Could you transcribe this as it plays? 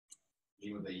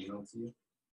email the email to you?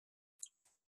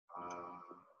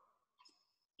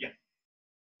 Yeah.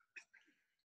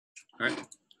 All right.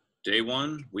 Day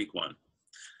 1, week 1.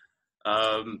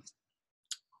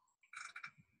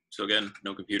 So again,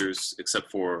 no computers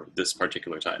except for this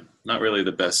particular time. Not really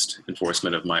the best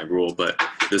enforcement of my rule, but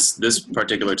this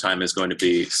particular time is going to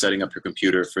be setting up your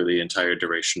computer for the entire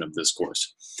duration of this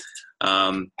course.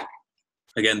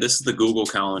 Again, this is the Google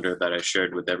Calendar that I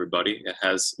shared with everybody. It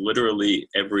has literally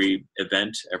every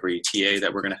event, every TA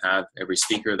that we're going to have, every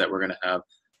speaker that we're going to have.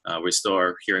 We still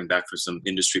are hearing back from some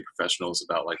industry professionals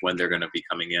about like when they're going to be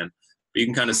coming in. But you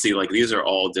can kind of see like these are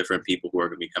all different people who are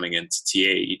going to be coming in to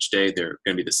TA each day. They're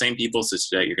going to be the same people. So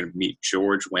today you're going to meet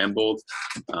George Wambold.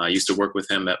 I used to work with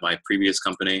him at my previous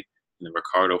company. And then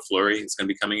Ricardo Fleury is going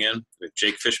to be coming in. With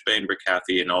Jake Fishbane, Rick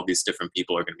Cathy, and all these different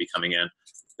people are going to be coming in.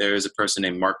 There's a person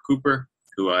named Mark Cooper,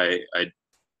 who I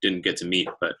didn't get to meet,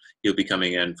 but he'll be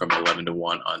coming in from 11 to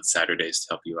 1 on Saturdays to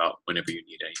help you out whenever you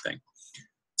need anything.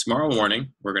 Tomorrow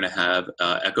morning, we're going to have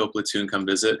Echo Platoon come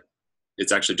visit.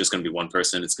 It's actually just going to be one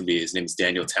person. It's going to be, his name is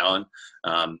Daniel Talon,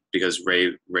 because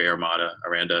Ray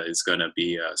Aranda is going to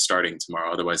be starting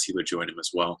tomorrow. Otherwise, he would join him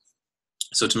as well.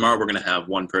 So tomorrow, we're going to have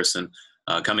one person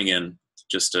coming in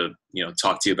just to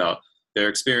talk to you about their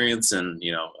experience and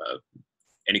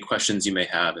any questions you may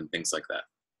have and things like that.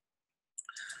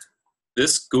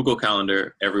 This Google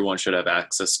Calendar, everyone should have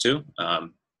access to.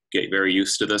 Get very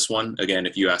used to this one. Again,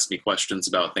 if you ask me questions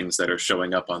about things that are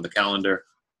showing up on the calendar,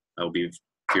 I'll be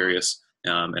curious,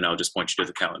 and I'll just point you to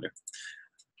the calendar.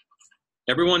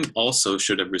 Everyone also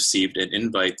should have received an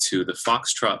invite to the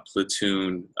Foxtrot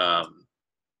Platoon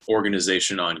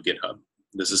organization on GitHub.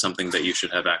 This is something that you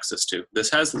should have access to. This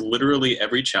has literally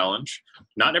every challenge,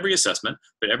 not every assessment,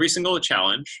 but every single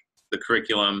challenge, the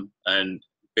curriculum, and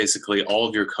basically all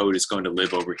of your code is going to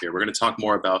live over here. We're going to talk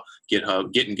more about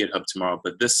GitHub, Git and GitHub tomorrow,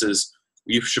 but this is,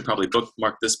 you should probably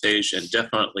bookmark this page and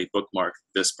definitely bookmark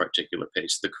this particular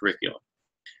page, the curriculum.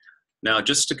 Now,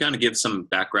 just to kind of give some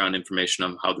background information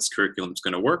on how this curriculum is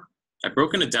going to work, I've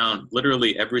broken it down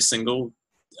literally every single,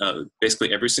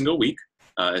 basically every single week,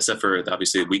 except for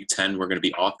obviously week 10, we're going to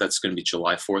be off. That's going to be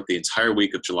July 4th. The entire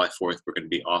week of July 4th, we're going to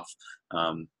be off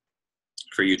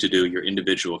for you to do your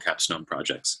individual capstone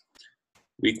projects.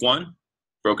 Week 1,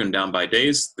 broken down by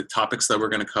days, the topics that we're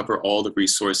going to cover, all the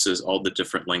resources, all the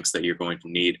different links that you're going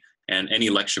to need, and any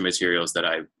lecture materials that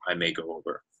I may go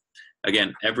over.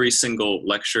 Again, every single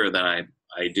lecture that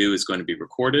I do is going to be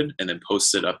recorded and then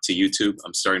posted up to YouTube.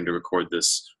 I'm starting to record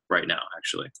this right now,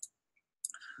 actually.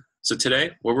 So today,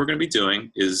 what we're going to be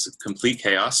doing is complete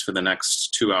chaos for the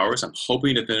next 2 hours. I'm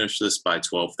hoping to finish this by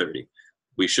 12:30.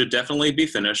 We should definitely be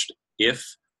finished if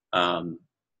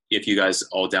you guys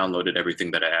all downloaded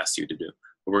everything that I asked you to do.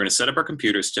 But we're going to set up our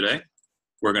computers today.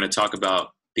 We're going to talk about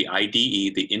the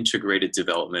IDE, the Integrated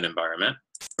Development Environment.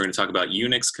 We're going to talk about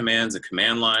Unix commands and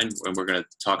command line, and we're going to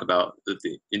talk about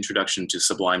the introduction to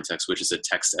Sublime Text, which is a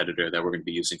text editor that we're going to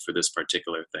be using for this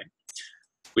particular thing.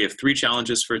 We have 3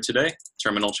 challenges for today,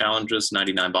 terminal challenges,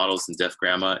 99 bottles, and Def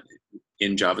Gramma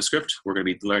in JavaScript. We're going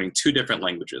to be learning 2 different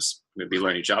languages. We're going to be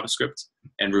learning JavaScript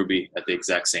and Ruby at the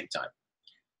exact same time.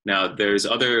 Now, there's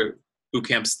other boot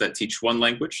camps that teach one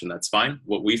language, and that's fine.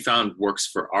 What we found works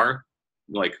for our,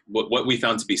 what we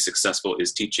found to be successful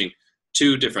is teaching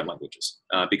 2 different languages,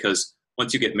 because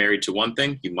once you get married to one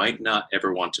thing, you might not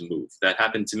ever want to move. That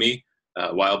happened to me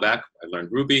a while back. I learned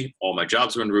Ruby. All my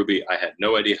jobs were in Ruby. I had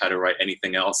no idea how to write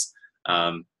anything else,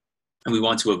 and we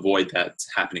want to avoid that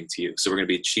happening to you. So we're going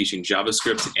to be teaching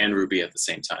JavaScript and Ruby at the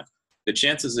same time. The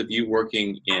chances of you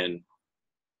working in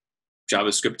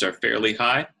JavaScript are fairly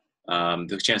high.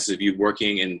 The chances of you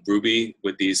working in Ruby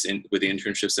with the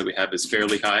internships that we have is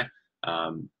fairly high.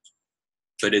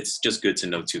 But it's just good to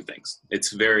know 2 things. It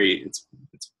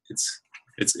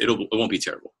won't be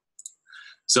terrible.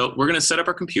 So we're going to set up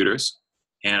our computers,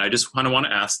 and I just kind of want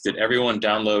to ask: did everyone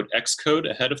download Xcode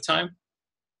ahead of time?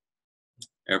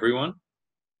 Everyone?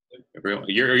 Everyone?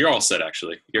 You're all set,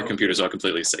 actually. Your computers are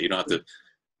completely set. You don't have to.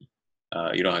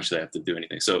 You don't actually have to do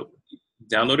anything. So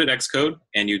downloaded Xcode,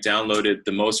 and you downloaded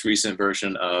the most recent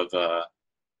version of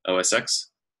OS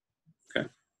X. Okay,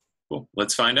 cool.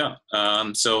 Let's find out.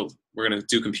 So we're going to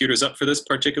do computers up for this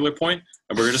particular point,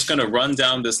 and we're just going to run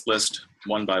down this list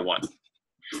one by one.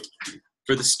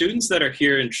 For the students that are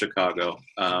here in Chicago,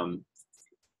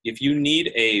 if you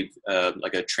need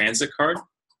like a transit card,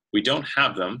 we don't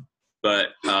have them, but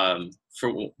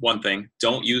for one thing,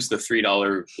 don't use the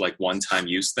 $3 like one-time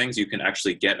use things. You can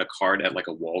actually get a card at like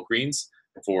a Walgreens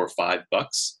for $5,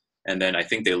 and then I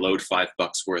think they load $5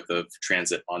 worth of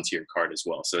transit onto your card as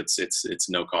well. So it's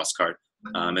no cost card,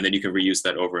 and then you can reuse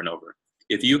that over and over.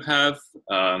 if you have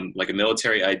like a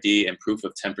military ID and proof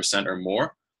of 10% or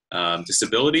more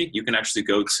disability, you can actually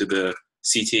go to the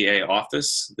CTA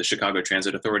office, the Chicago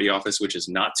Transit Authority office, which is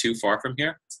not too far from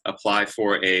here, apply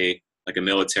for a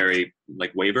military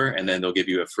waiver, and then they'll give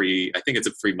you a free, I think it's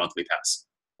a free monthly pass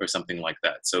or something like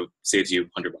that. So saves you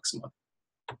 $100 a month.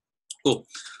 Cool.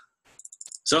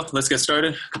 So let's get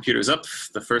started. Computer's up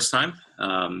the first time.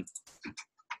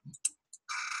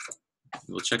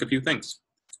 We'll check a few things.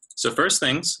 So first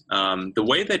things, the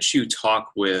way that you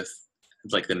talk with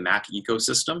the Mac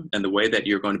ecosystem and the way that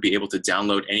you're going to be able to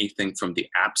download anything from the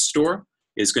App Store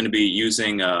is going to be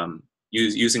using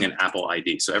using an Apple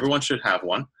ID. So everyone should have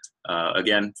one.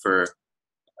 Again,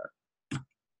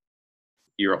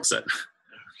 you're all set.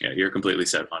 Yeah, you're completely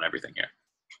set on everything here.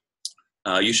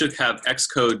 You should have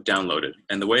Xcode downloaded.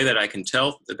 And the way that I can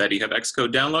tell that you have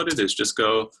Xcode downloaded is just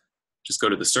go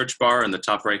to the search bar in the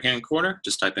top right-hand corner,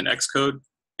 just type in Xcode,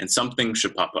 and something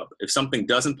should pop up. If something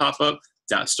doesn't pop up,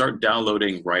 start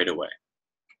downloading right away.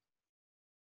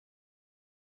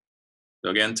 So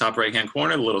again, top right-hand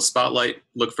corner, the little spotlight,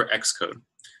 look for Xcode.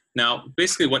 Now,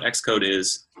 basically what Xcode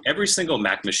is, every single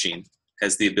Mac machine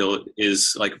has the ability,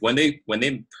 is like when you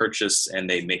purchase and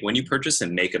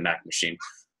make a Mac machine,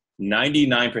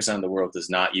 99% of the world does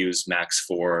not use Macs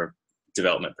for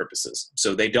development purposes.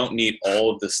 So they don't need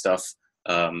all of the stuff.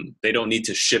 They don't need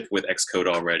to ship with Xcode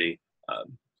already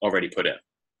put in.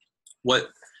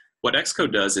 What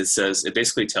Xcode does is it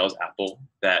basically tells Apple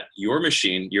that your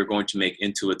machine you're going to make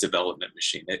into a development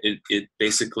machine. It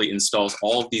basically installs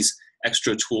all of these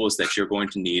extra tools that you're going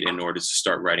to need in order to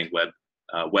start writing web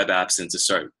apps and to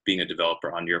start being a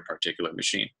developer on your particular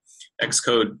machine.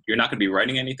 Xcode, you're not going to be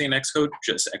writing anything in Xcode,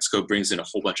 just Xcode brings in a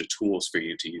whole bunch of tools for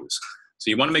you to use. So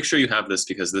you want to make sure you have this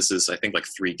because this is, I think, like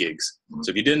 3 gigs.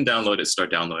 So if you didn't download it, start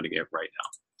downloading it right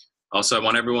now. Also, I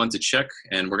want everyone to check,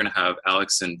 and we're going to have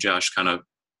Alex and Josh kind of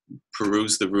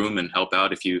peruse the room and help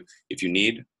out if you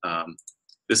need.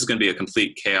 This is going to be a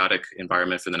complete chaotic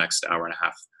environment for the next hour and a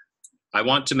half. I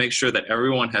want to make sure that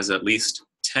everyone has at least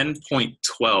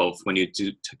 10.12 when you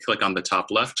click on the top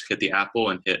left, hit the Apple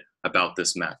and hit About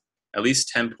This Mac. At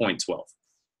least 10.12.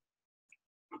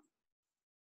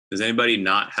 Does anybody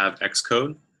not have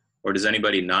Xcode, or does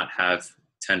anybody not have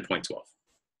 10.12?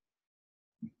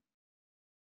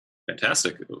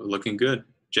 Fantastic, looking good.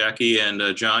 Jackie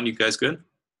and John, you guys good?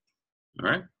 All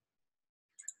right.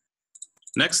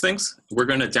 Next things, we're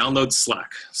going to download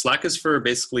Slack. Slack is for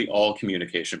basically all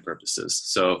communication purposes.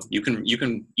 So you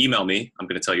can email me. I'm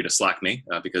going to tell you to Slack me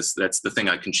because that's the thing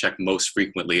I can check most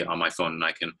frequently on my phone, and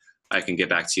I can get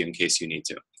back to you in case you need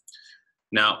to.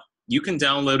 Now, you can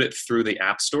download it through the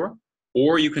App Store,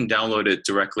 or you can download it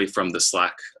directly from the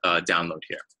Slack download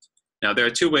here. Now, there are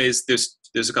 2 ways.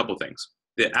 There's a couple things.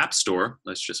 The App Store,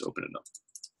 let's just open it up.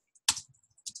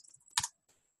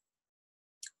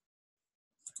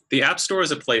 The App Store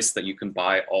is a place that you can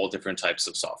buy all different types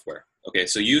of software. Okay,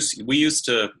 so we used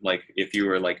to, if you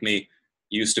were like me,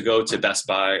 you used to go to Best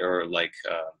Buy or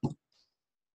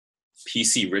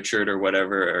PC Richard or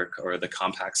whatever, or the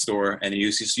Compact Store, and you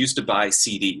used to buy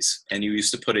CDs, and you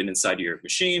used to put it inside your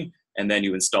machine, and then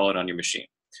you install it on your machine.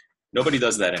 Nobody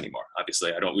does that anymore.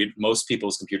 Obviously, most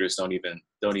people's computers don't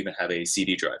even have a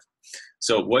CD drive.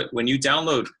 So when you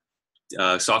download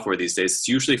software these days, it's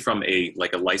usually from a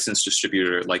licensed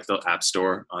distributor like the App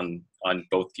Store on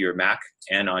both your Mac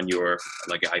and on your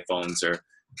iPhones, or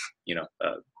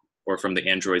or from the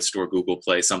Android store, Google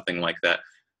Play, something like that.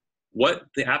 What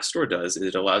the App Store does is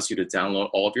it allows you to download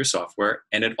all of your software,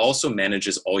 and it also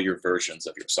manages all your versions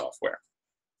of your software.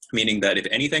 Meaning that if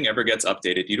anything ever gets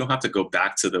updated, you don't have to go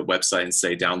back to the website and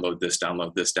say, download this,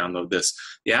 download this, download this.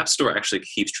 The App Store actually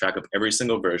keeps track of every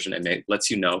single version and lets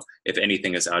you know if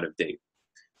anything is out of date.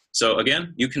 So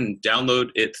again, you can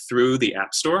download it through the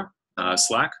App Store,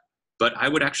 Slack, but I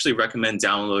would actually recommend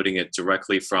downloading it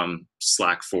directly from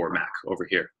Slack for Mac over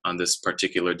here on this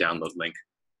particular download link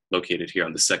located here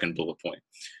on the second bullet point.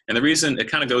 And the reason it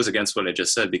kind of goes against what I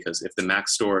just said, because if the Mac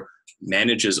Store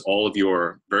manages all of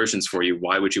your versions for you,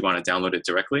 why would you want to download it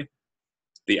directly?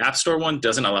 The App Store one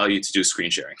doesn't allow you to do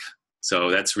screen sharing. So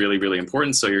that's really, really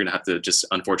important. So you're going to have to just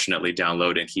unfortunately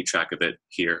download and keep track of it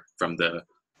here from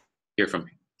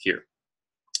here.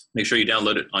 Make sure you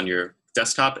download it on your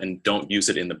desktop and don't use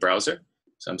it in the browser.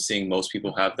 So I'm seeing most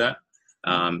people have that.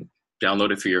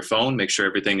 Download it for your phone. Make sure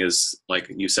everything is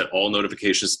you set all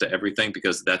notifications to everything,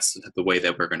 because that's the way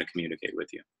that we're going to communicate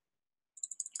with you.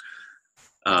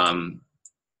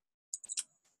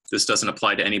 This doesn't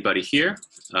apply to anybody here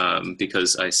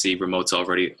because I see remotes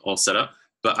already all set up.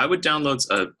 But I would download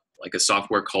a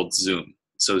software called Zoom.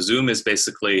 So Zoom is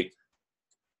basically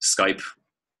Skype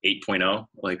 8.0,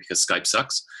 like because Skype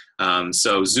sucks.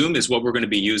 So Zoom is what we're going to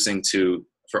be using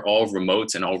for all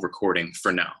remote and all recording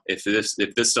for now. If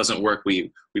this doesn't work,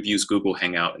 we've used Google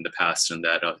Hangout in the past, and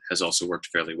that has also worked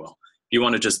fairly well. If you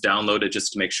want to just download it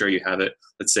just to make sure you have it,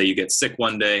 let's say you get sick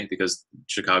one day because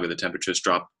Chicago, the temperatures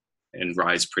drop and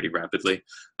rise pretty rapidly.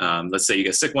 Let's say you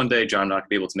get sick one day, John, not going to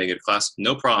be able to make it to class.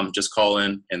 No problem, just call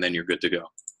in and then you're good to go.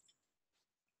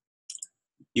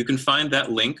 You can find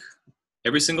that link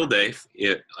every single day.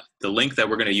 The link that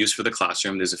we're going to use for the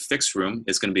classroom, there's a fixed room.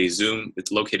 It's going to be Zoom.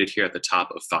 It's located here at the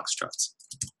top of Foxtrots.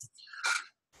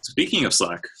 Speaking of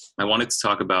Slack, I wanted to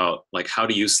talk about like how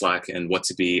to use Slack and what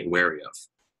to be wary of.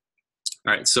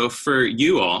 All right, so for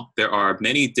you all, there are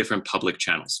many different public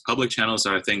channels. Public channels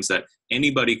are things that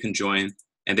anybody can join,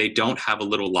 and they don't have a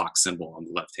little lock symbol on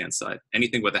the left-hand side.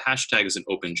 Anything with a hashtag is an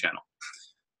open channel.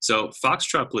 So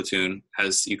Foxtrot Platoon,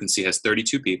 you can see, has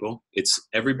 32 people. It's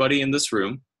everybody in this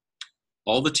room,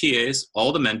 all the TAs,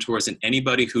 all the mentors, and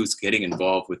anybody who's getting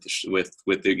involved with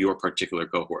your particular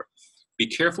cohort. Be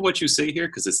careful what you say here,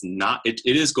 because it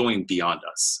is going beyond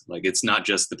us. Like, it's not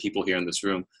just the people here in this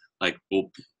room.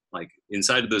 Like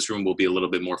inside of this room, we'll be a little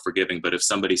bit more forgiving, but if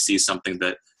somebody sees something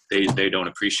that they don't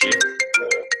appreciate,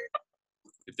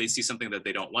 if they see something that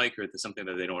they don't like or something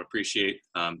that they don't appreciate,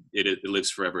 it lives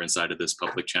forever inside of this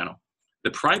public channel.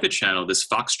 The private channel, this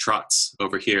Foxtrots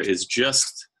over here, is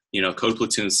just, Code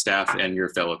Platoon staff and your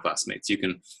fellow classmates. You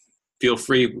can feel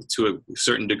free to a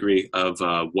certain degree of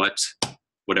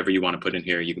whatever you want to put in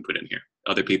here, you can put in here.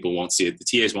 Other people won't see it. The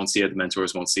TAs won't see it. The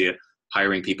mentors won't see it.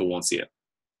 Hiring people won't see it.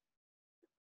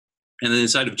 And then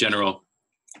inside of general,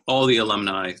 all the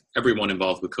alumni, everyone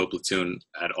involved with Code Platoon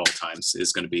at all times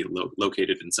is going to be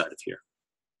located inside of here.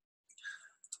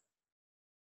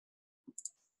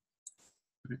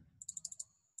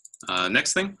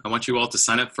 Next thing, I want you all to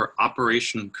sign up for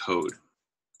Operation Code.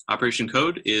 Operation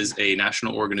Code is a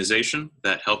national organization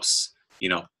that helps,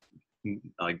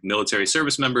 like military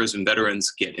service members and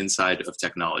veterans get inside of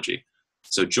technology.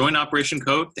 So join Operation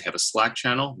Code. They have a Slack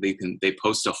channel. They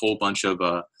post a whole bunch of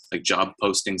like job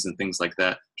postings and things like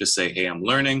that. Just say, hey, I'm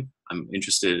learning. I'm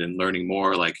interested in learning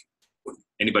more. Like,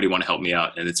 anybody want to help me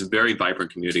out? And it's a very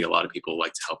vibrant community. A lot of people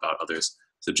like to help out others.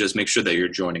 So just make sure that you're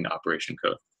joining Operation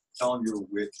Code. Tell them you're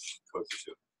with Code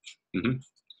Platoon.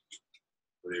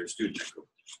 Or you're a student at Code.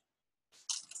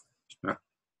 All right.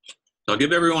 So I'll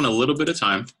give everyone a little bit of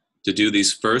time to do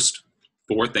these first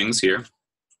 4 things here.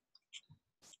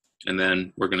 And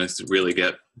then we're going to really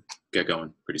get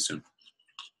going pretty soon.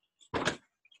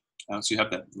 So you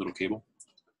have that little cable.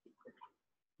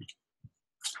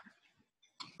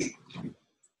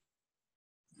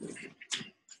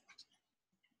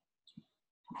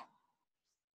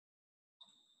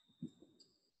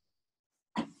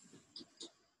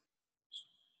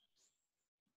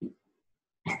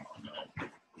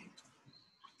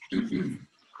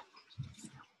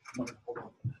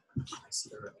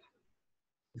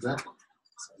 Exactly.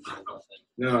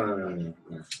 No.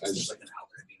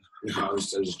 I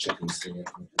was just checking this thing out.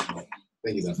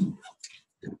 Thank you, though.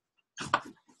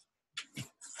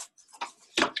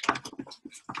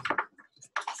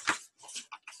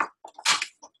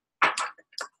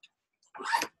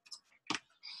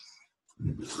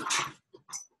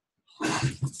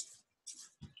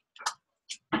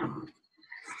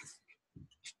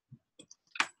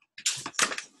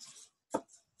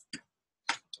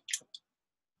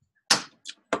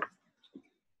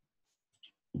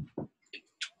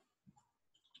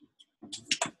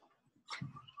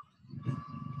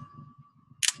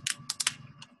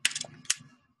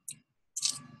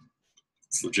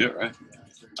 It's legit, right?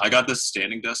 I got this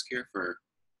standing desk here for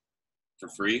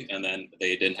free, and then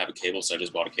they didn't have a cable, so I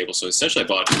just bought a cable. So essentially, I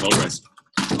bought a motorized.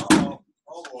 Oh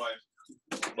boy!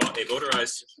 Bought a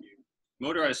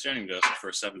motorized standing desk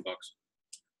for $7.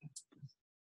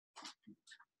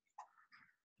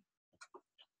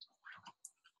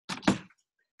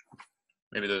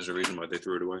 Maybe there's a reason why they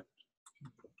threw it away.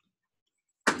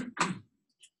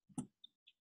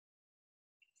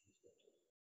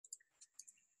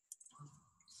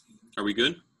 Are we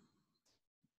good?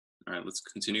 All right, let's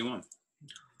continue on.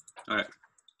 All right,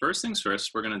 first things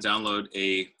first, we're going to download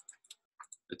a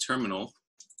terminal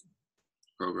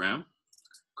program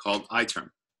called iTerm.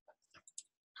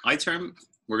 iTerm,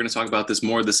 we're going to talk about this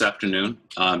more this afternoon,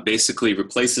 basically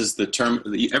replaces the term.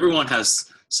 Everyone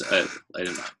has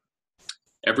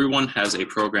a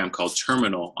program called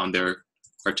Terminal on their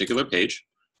particular page,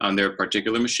 on their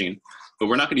particular machine, but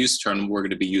we're not going to use Terminal, we're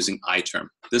going to be using iTerm.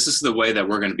 This is the way that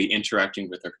we're going to be interacting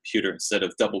with our computer. Instead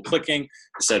of double clicking,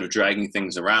 instead of dragging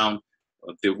things around,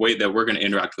 the way that we're going to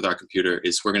interact with our computer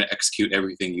is we're going to execute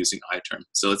everything using iTerm.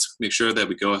 So let's make sure that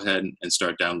we go ahead and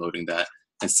start downloading that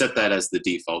and set that as the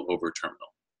default over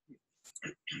terminal.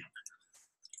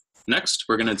 Next,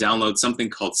 we're going to download something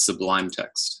called Sublime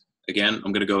Text. Again,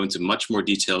 I'm going to go into much more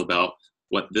detail about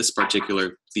what these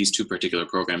two particular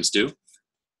programs do.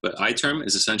 But iTerm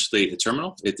is essentially a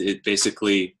terminal. It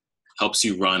basically helps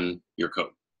you run your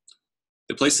code.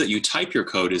 The place that you type your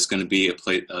code is going to be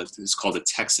it's called a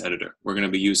text editor. We're going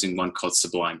to be using one called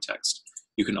Sublime Text.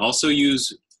 You can also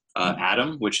use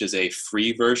Atom, which is a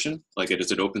free version, like it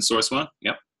is an open source one.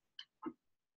 Yep.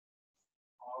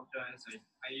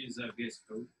 I use VS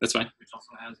Code. That's fine. Which also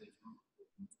has a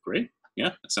Great. Yeah,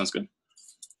 that sounds good.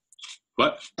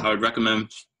 But I'd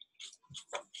recommend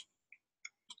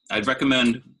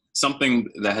something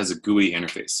that has a GUI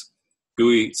interface.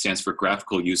 GUI stands for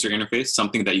Graphical User Interface,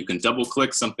 something that you can double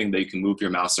click, something that you can move your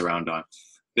mouse around on.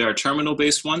 There are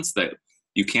terminal-based ones that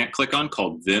you can't click on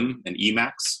called Vim and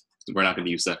Emacs. We're not going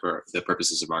to use that for the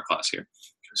purposes of our class here.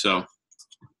 So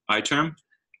iTerm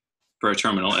for a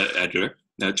terminal editor,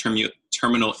 a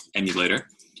terminal emulator,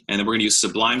 and then we're going to use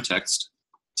Sublime Text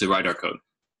to write our code.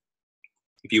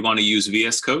 If you want to use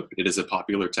VS Code, it is a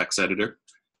popular text editor.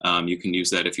 You can use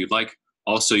that if you'd like.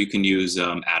 Also, you can use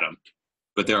Atom.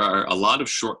 But there are a lot of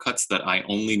shortcuts that I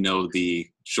only know the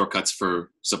shortcuts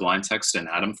for Sublime Text and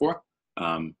Atom for.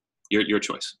 Your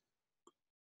choice.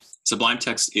 Sublime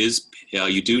Text is,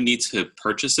 you do need to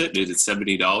purchase it. It is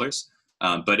 $70,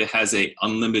 but it has an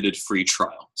unlimited free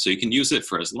trial. So you can use it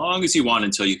for as long as you want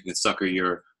until you can sucker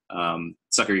your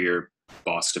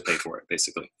boss to pay for it,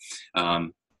 basically.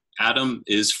 Atom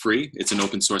is free. It's an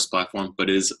open source platform, but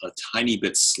is a tiny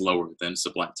bit slower than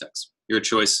Sublime Text. Your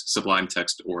choice, Sublime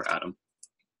Text or Atom.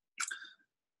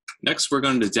 Next, we're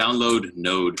going to download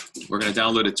Node. We're going to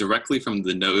download it directly from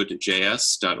the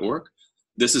nodejs.org.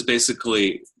 This is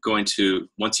basically going to,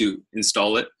 once you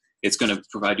install it, it's going to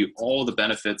provide you all the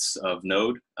benefits of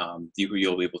Node.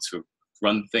 You'll be able to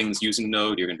run things using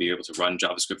Node. You're going to be able to run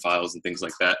JavaScript files and things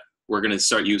like that. We're going to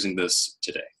start using this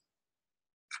today.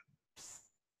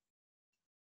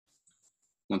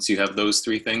 Once you have those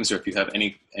three things, or if you have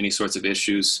any sorts of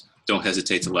issues, don't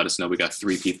hesitate to let us know. We got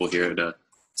 3 people here to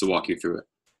walk you through it.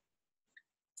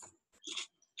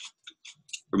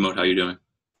 Remote, how you doing?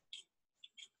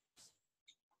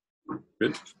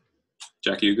 Good?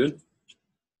 Jackie, you good?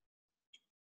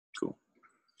 Cool.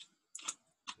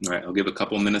 All right, I'll give a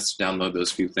couple minutes to download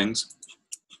those few things,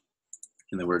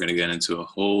 and then we're going to get into a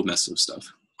whole mess of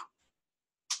stuff.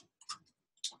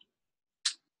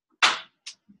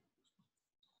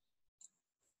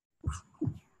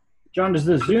 John, does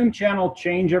the Zoom channel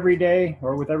change every day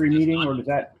or with every meeting, or is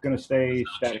that going to stay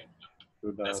static?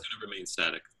 That's going to remain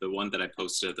static. The one that I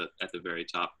posted at the very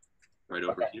top, right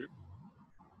over here.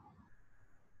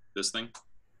 This thing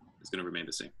is going to remain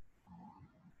the same.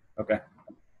 Okay.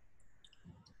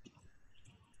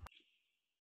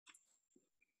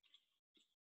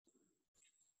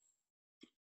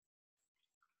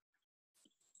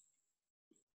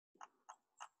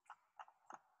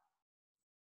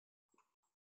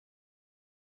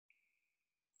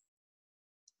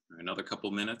 Another couple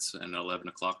minutes, and at 11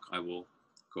 o'clock, I will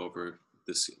go over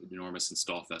this enormous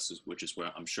install fest, which is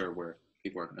where I'm sure where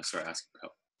people are going to start asking for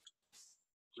help.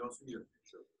 You also need a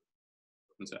picture.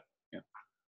 What's that? Yeah.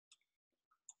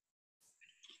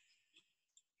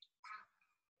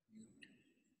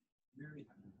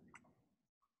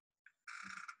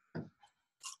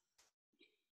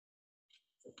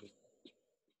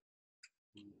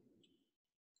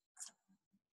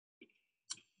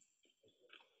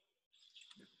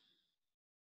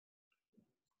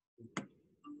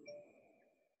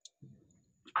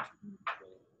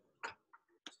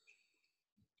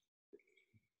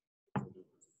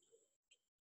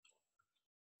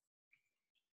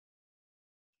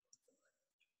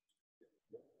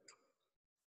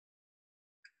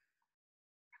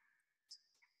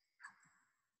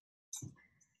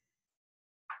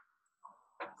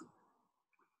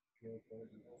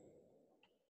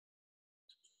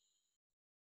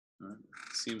 All right.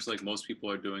 Seems like most people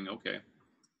are doing okay.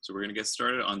 So we're going to get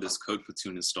started on this Code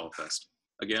Platoon install fest.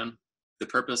 Again, the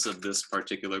purpose of this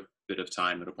particular bit of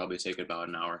time, it'll probably take about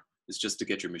an hour, is just to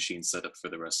get your machine set up for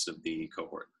the rest of the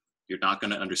cohort. You're not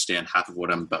going to understand half of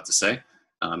what I'm about to say,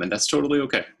 and that's totally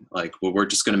okay. Like, well, we're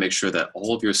just going to make sure that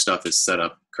all of your stuff is set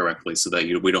up correctly so that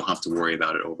we don't have to worry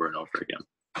about it over and over again.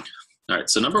 All right,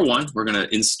 so number one, we're going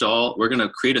to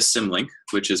create a symlink,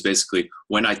 which is basically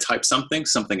when I type something,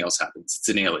 something else happens. It's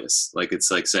an alias. Like,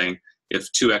 it's like saying if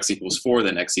 2x equals 4,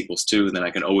 then x equals 2, then I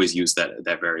can always use that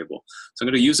variable. So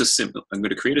I'm going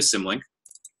to create a symlink.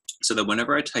 so that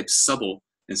whenever I type subble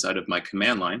inside of my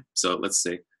command line, so let's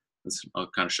say, I'll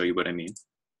kind of show you what I mean.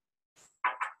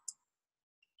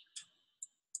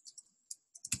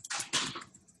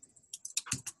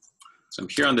 So I'm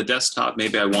here on the desktop.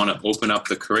 Maybe I want to open up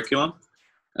the curriculum.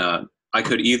 I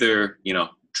could either, you know,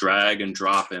 drag and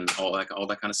drop and all that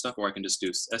kind of stuff, or I can just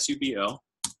do subl,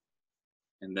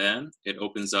 and then it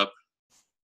opens up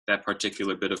that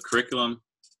particular bit of curriculum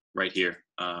right here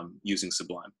using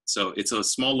Sublime. So it's a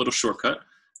small little shortcut.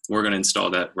 We're going to install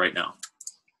that right now.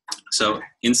 So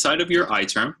inside of your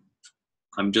iTerm,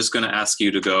 I'm just going to ask you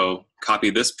to go copy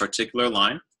this particular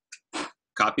line,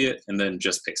 copy it, and then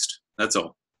just paste. That's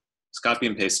all. Just copy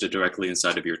and paste it directly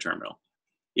inside of your terminal.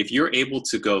 If you're able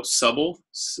to go subble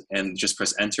and just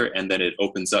press enter and then it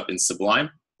opens up in Sublime,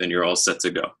 then you're all set to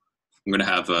go. I'm going to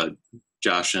have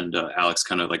Josh and Alex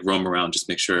kind of like roam around, just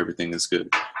make sure everything is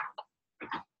good.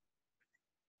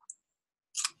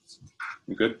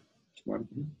 You good?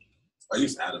 I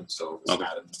use Atom, so it's Okay.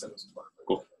 Atom instead of Sublime.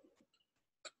 Cool.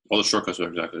 All the shortcuts are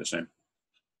exactly the same.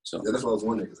 So Yeah, that's what I was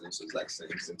wondering, because it's the exact same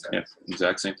syntax. yeah,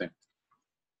 exact same thing.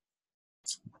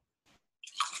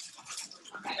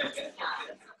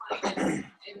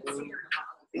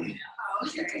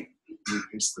 Okay.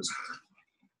 It's this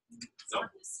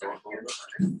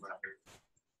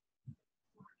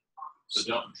So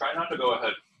don't try not to go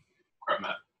ahead, crap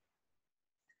Matt.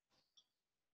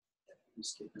 And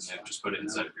then just put it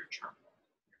inside of your term.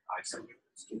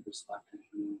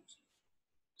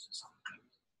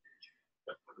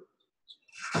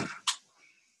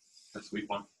 That's week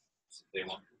 1, day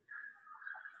 1.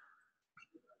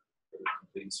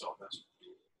 Complete install this.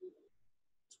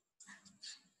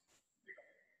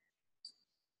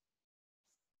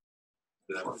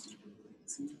 Did that work?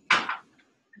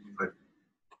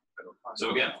 So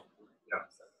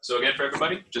again, for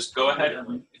everybody, just go ahead,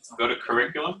 go to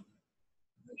curriculum,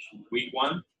 week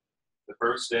 1, the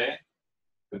first day,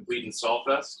 complete install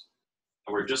fest,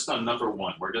 and we're just on number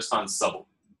 1. We're just on subble.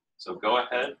 So go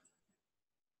ahead,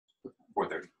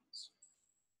 4:30.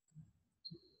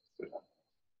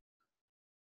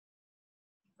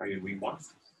 Are you in week 1?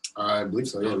 I believe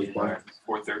so, yeah. Week 1.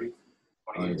 4:30.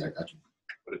 Oh, yeah, gotcha.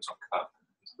 Put it to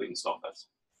complete install fest.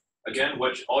 Again,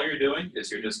 all you're doing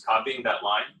is you're just copying that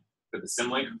line with the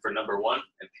symlink for number 1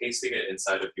 and pasting it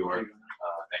inside of your anchor.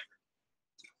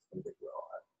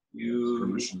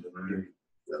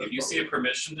 If you see a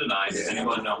permission denied, does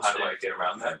anyone know how to get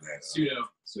around that? Sudo.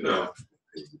 Sudo.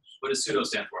 What does sudo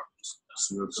stand for?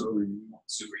 Super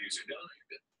Super user.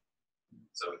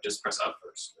 So just press up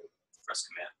first. Press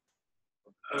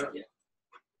command. Yeah.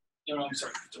 No, I'm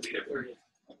sorry. Delete it.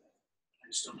 I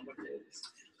just don't know what it is.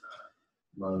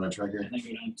 No, try again. And then go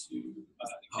down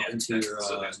to Into your,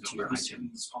 so there's to no your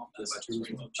iTunes.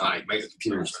 My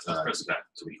computer's press back.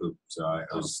 poop, so I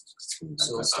was.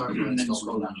 So let's start And then with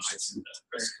scroll down to iTunes. iTunes.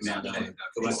 Press And command.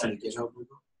 go back to the GitHub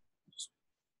repo.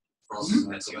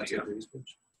 That's Go back to the previous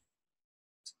page.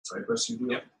 So I press CD.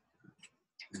 Yep.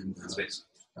 And Space.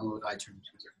 download iTunes.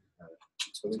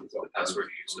 The password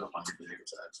you use to unlock your computer.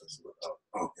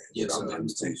 Okay. Yeah,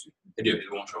 sometimes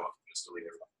It won't show up. Just delete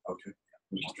it. Okay.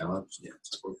 Yeah.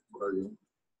 What are you?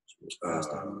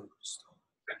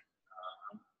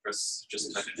 Press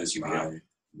just type in SUBL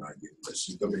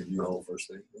your whole first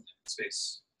thing.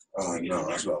 space. No,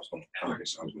 that's what I was going to copy. I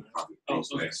was going to copy. Oh,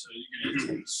 okay. So you're going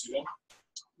to use sudo.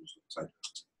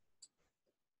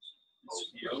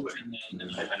 And then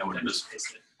I know what it is.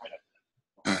 paste it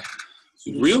right up.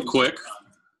 Real quick,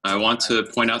 I want to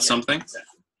point out something.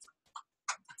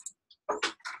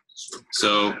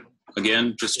 So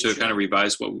again, just to kind of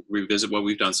revisit what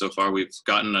we've done so far, we've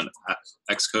gotten an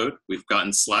Xcode, we've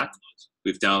gotten Slack,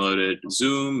 we've downloaded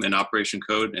Zoom and Operation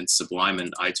Code and Sublime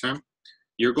and iTerm.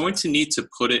 You're going to need to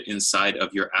put it inside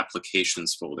of your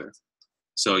applications folder.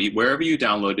 So wherever you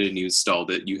downloaded and you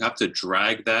installed it, you have to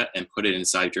drag that and put it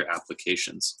inside your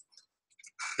applications.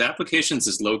 The applications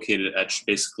is located at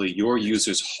basically your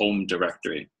user's home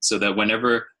directory, so that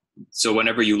whenever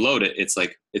you load it,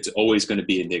 it's always going to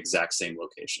be in the exact same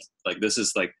location. This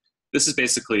is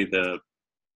basically the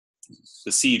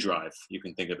C drive. You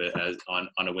can think of it as on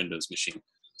a Windows machine.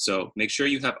 So make sure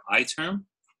you have iTerm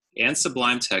and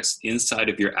Sublime Text inside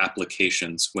of your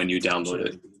applications when you download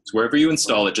it. So wherever you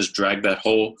install it, just drag that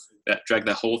whole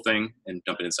thing and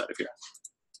dump it inside of here.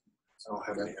 I don't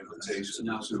have any invitation So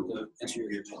now to. enter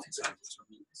your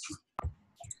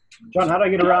John, how do I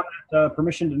get around that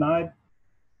permission denied?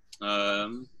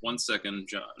 1 second,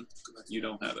 John. You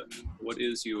don't have it. What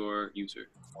is your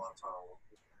user?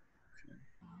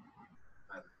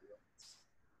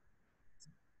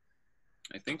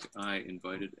 I think I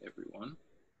invited everyone.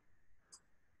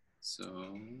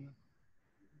 So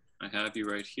I have you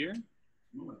right here.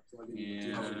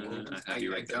 And I have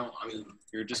you right there.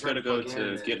 You're just going to go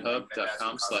to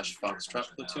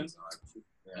github.com/Foxtrot Platoon.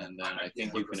 And then I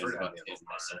think you can accept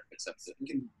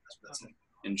it.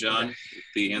 And John,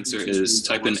 the answer is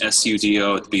type in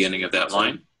sudo at the beginning of that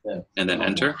line and then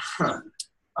enter. All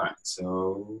right,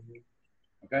 so.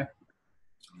 Okay.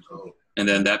 And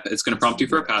then it's going to prompt you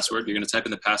for a password. You're going to type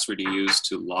in the password you use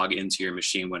to log into your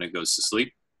machine when it goes to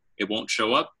sleep. It won't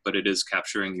show up, but it is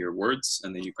capturing your words,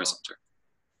 and then you press enter.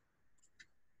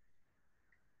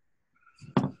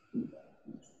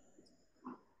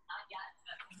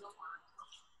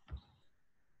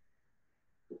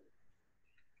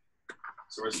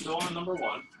 So we're still on number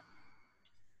 1.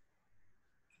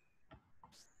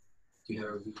 Do you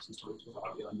have reviews installed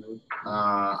on Node?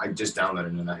 I just downloaded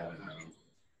it and I haven't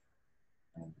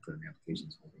put in the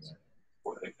applications over there.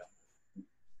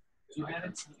 You had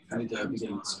it? I need to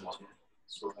begin.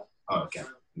 Oh, okay.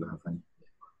 You have fun.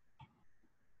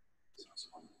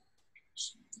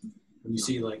 When you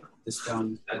see like this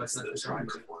down, you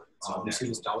see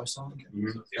this dollar sign?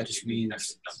 That just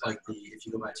means like if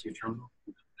you go back to your terminal,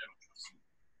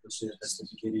 you'll see that that's the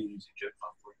beginning of the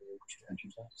entry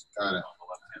text. Got it.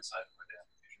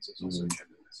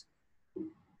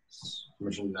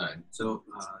 Version 9. So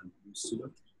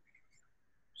sudo.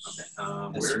 Okay.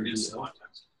 Where is the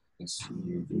context? It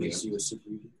makes you a super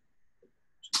user.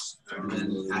 And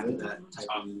then after that, type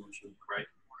in right.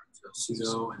 So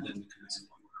sudo and then the command.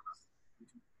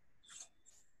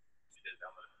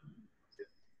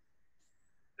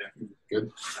 Good.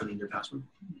 Put in your password.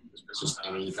 It's just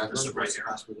any That's password. the right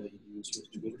password that you use to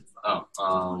distribute it. Oh,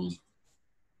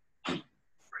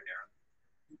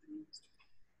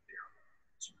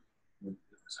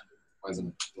 why isn't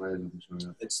it showing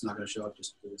up? It's not going to show up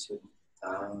just because it's hidden.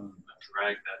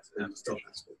 Drag that to It's still application.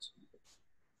 passwords.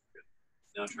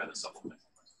 Now try the supplement.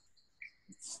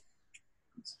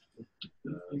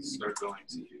 Start going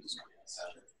to use.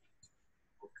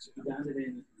 You got it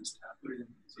in this tab. Put it in.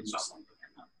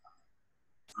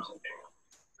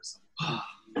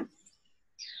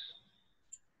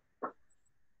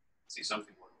 See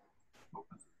something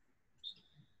open.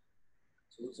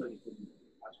 So it looks like you couldn't.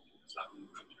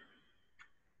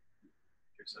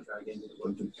 Try again.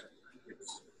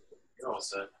 You're all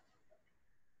set.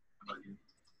 How about you?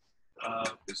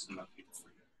 There's enough people for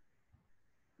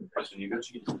you. Question, you good?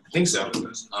 I think so.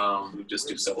 We just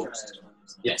do civil.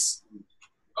 Yes.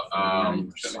 Go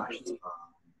to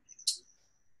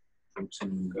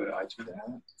iTunes.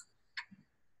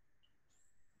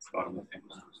 Bottom of the thing.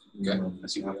 Okay.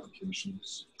 As you have. Applications.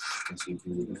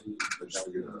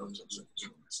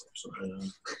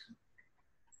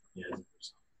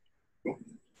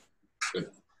 Good.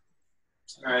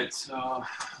 All right, so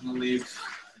I'm gonna leave.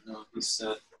 I know he's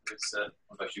set. It's set.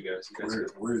 What about you guys? You guys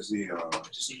Where's the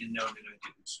just need to know that I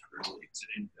didn't screw it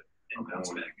inbounds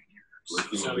back in here.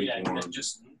 Curriculum So yeah, you reform. can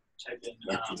just type in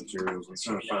lecture materials? I'm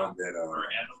trying to find that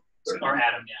or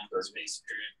Adam, yeah, space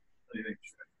period. Let me make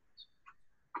sure.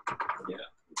 Yeah.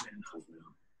 And,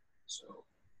 so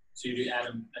you do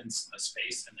Adam and a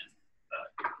space and then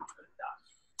put a dot.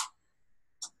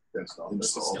 That's all.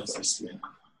 That's That's all. the skill set.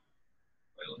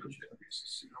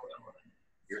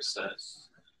 You're set.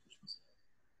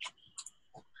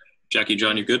 Jackie,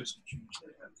 John, you good?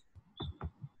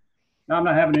 No, I'm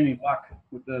not having any luck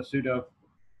with the sudo.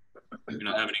 You're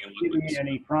not having any Giving me luck.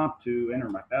 any prompt to enter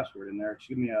my password in there. It's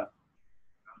giving me it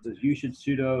says you should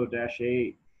sudo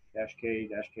 -8 -k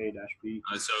 -k-b.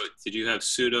 So did you have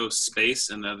sudo space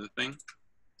and the other thing?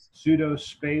 Sudo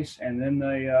space and then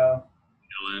the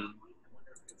ln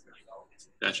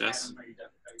 -s.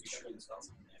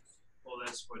 Well,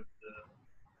 that's what the.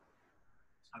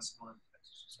 That's one.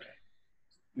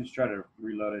 let's try to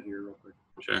reload it here real quick.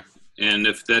 Sure. And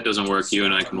if that doesn't work, you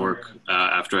and I can work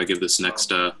after I give this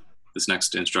next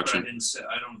instruction. I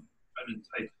didn't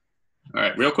type. All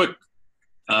right, real quick.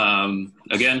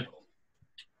 Again,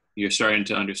 you're starting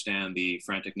to understand the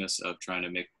franticness of trying to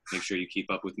make sure you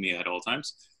keep up with me at all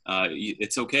times.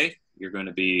 It's okay. You're going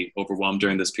to be overwhelmed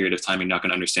during this period of time. You're not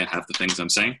going to understand half the things I'm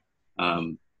saying.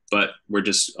 But we're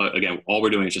just, again, all we're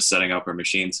doing is just setting up our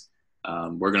machines.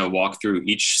 We're going to walk through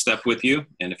each step with you.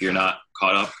 And if you're not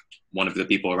caught up, one of the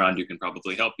people around you can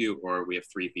probably help you, or we have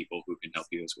 3 people who can help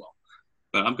you as well.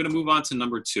 But I'm going to move on to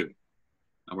number 2.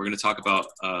 We're going to talk about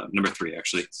number 3,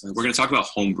 actually. We're going to talk about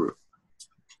Homebrew.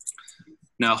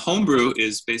 Now, Homebrew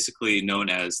is basically known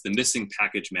as the missing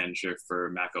package manager for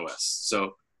Mac OS.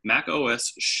 So Mac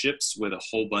OS ships with a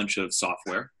whole bunch of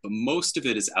software, but most of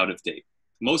it is out of date.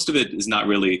 Most of it is not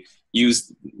really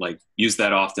used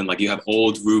that often. Like you have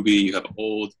old Ruby, you have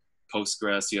old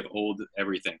Postgres, you have old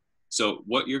everything. So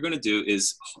what you're going to do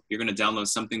is you're going to download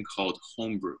something called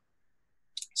Homebrew.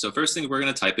 So first thing we're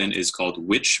going to type in is called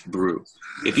which brew.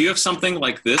 If you have something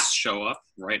like this show up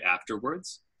right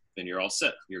afterwards, then you're all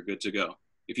set. You're good to go.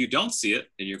 If you don't see it,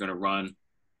 then you're going to run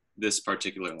this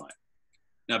particular line.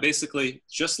 Now, basically,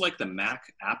 just like the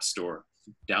Mac App Store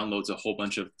downloads a whole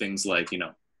bunch of things like, you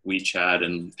know, WeChat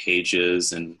and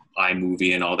Pages and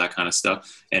iMovie and all that kind of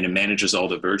stuff, and it manages all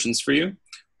the versions for you,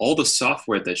 all the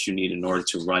software that you need in order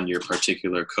to run your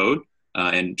particular code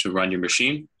and to run your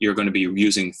machine, you're going to be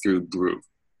using through Brew.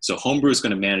 So Homebrew is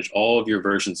going to manage all of your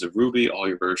versions of Ruby, all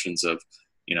your versions of,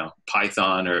 you know,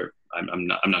 Python, or I'm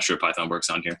not sure if Python works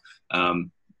on here.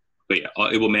 But yeah,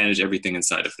 it will manage everything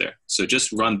inside of there. So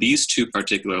just run these two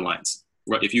particular lines.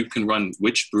 If you can run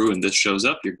which brew and this shows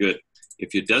up, you're good.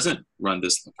 If it doesn't run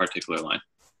this particular line.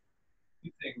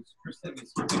 Two things. First thing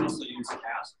is you can also use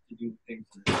cast to do things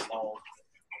that install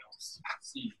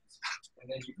seeds.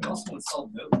 And then you can also install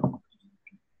Node.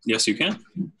 Yes, you can.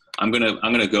 I'm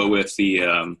gonna go with the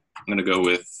I'm gonna go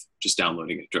with just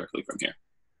downloading it directly from here.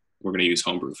 We're gonna use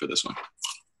Homebrew for this one.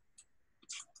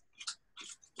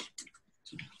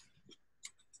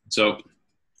 So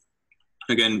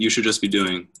again, you should just be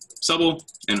doing Subble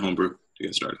and Homebrew to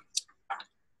get started.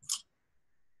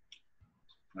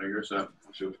 No, you're set.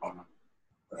 I'll see what's going on.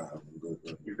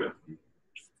 You're good.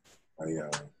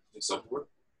 It's software?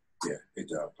 Yeah,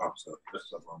 it pops up.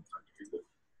 That's up on time.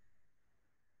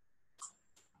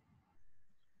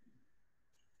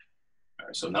 All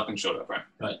right, so nothing showed up, right?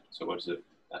 Right. So what does it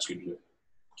ask you to do?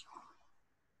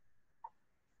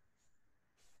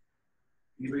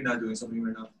 Anybody not doing something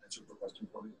right now? Answer a question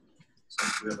for me. So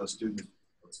we have a student,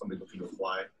 somebody looking to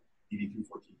apply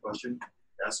DD214 question,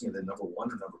 asking it then number 1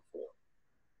 or number 4.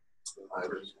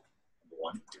 Number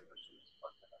 1.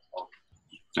 All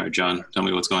right, John, tell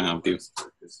me what's going on with you.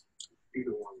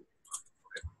 Either one.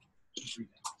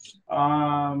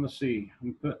 Let's see.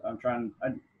 I'm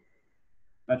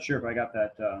not sure if I got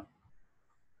that.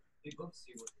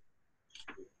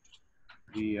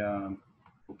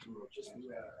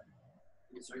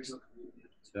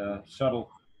 The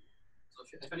subtle. So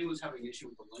if anyone's having an issue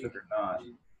with the link, Or not.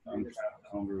 I'm trying to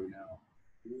Homebrew now.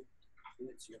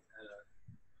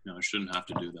 No, it shouldn't have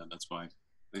to do that. That's why.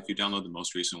 If you download the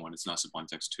most recent one, it's not Sublime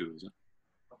Text 2, is it?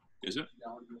 Is it?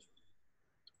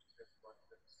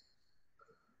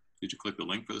 Did you click the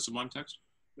link for the Sublime Text?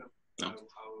 No.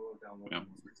 Yeah.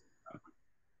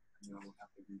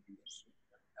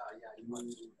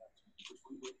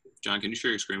 John, can you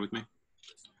share your screen with me?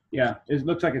 Yeah, it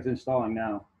looks like it's installing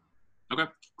now. Okay,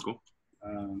 cool.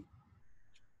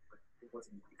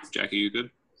 Jackie, you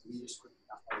good?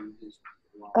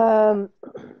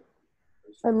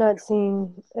 I'm not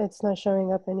seeing, it's not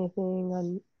showing up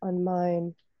anything on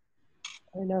mine.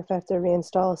 I don't know if I have to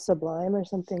reinstall Sublime or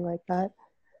something like that.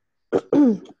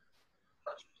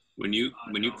 When you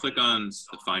click on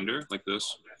the Finder like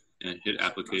this and hit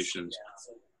Applications,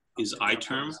 is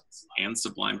iTerm and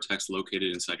Sublime Text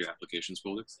located inside your Applications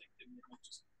folder?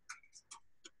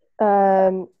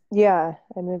 Yeah,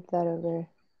 I moved that over.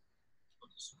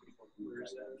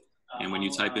 And when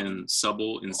you type in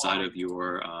Subble inside of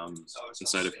your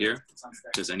inside of here,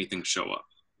 does anything show up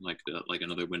like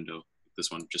another window? This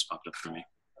one just popped up for me.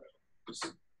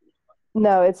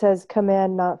 No, it says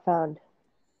command not found.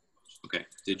 Okay.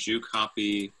 Did you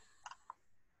copy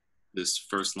this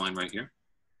first line right here?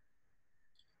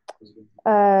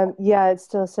 Yeah, it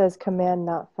still says command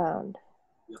not found.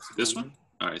 This one?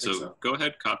 All right. So go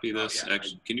ahead, copy this.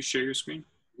 Actually, can you share your screen?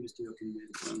 Yeah.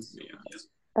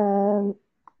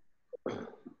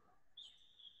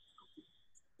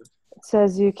 It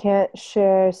says you can't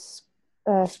share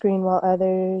screen while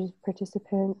other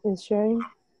participant is sharing.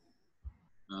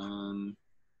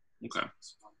 Okay.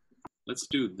 Let's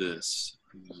do this.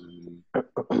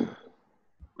 Why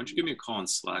don't you give me a call on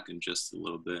Slack in just a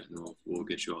little bit, and we'll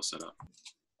get you all set up.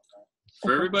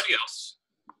 For everybody else,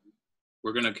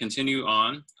 we're going to continue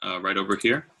on right over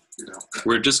here.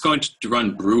 We're just going to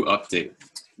run brew update.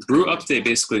 Brew update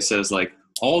basically says like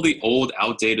all the old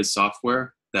outdated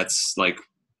software that's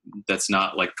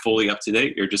not like fully up to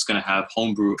date, you're just going to have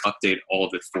Homebrew update all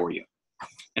of it for you.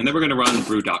 And then we're going to run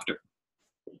brew doctor.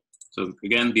 So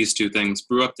again, these two things,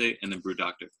 brew update and then brew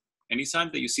doctor. Anytime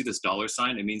that you see this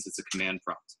 $, it means it's a command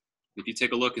prompt. If you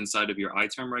take a look inside of your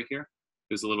iTerm right here,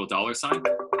 there's a little $.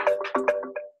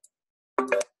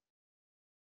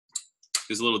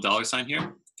 There's a little $sign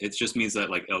here. It just means that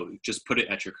like, oh, just put it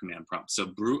at your command prompt. So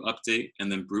brew update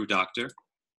and then brew doctor.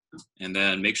 And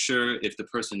then make sure if the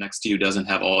person next to you doesn't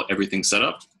have everything set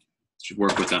up, you should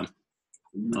work with them.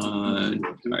 All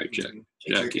right,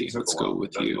 Jackie, let's go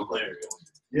with you.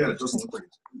 Yeah, it doesn't look like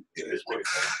it's.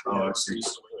 Oh, I see.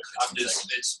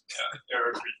 It's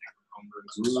everything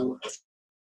from Homebrew.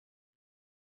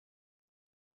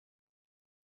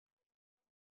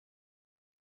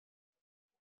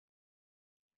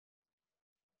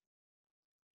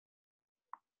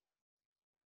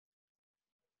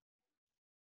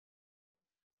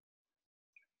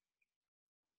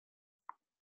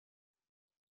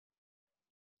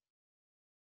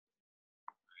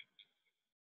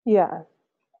 Yeah.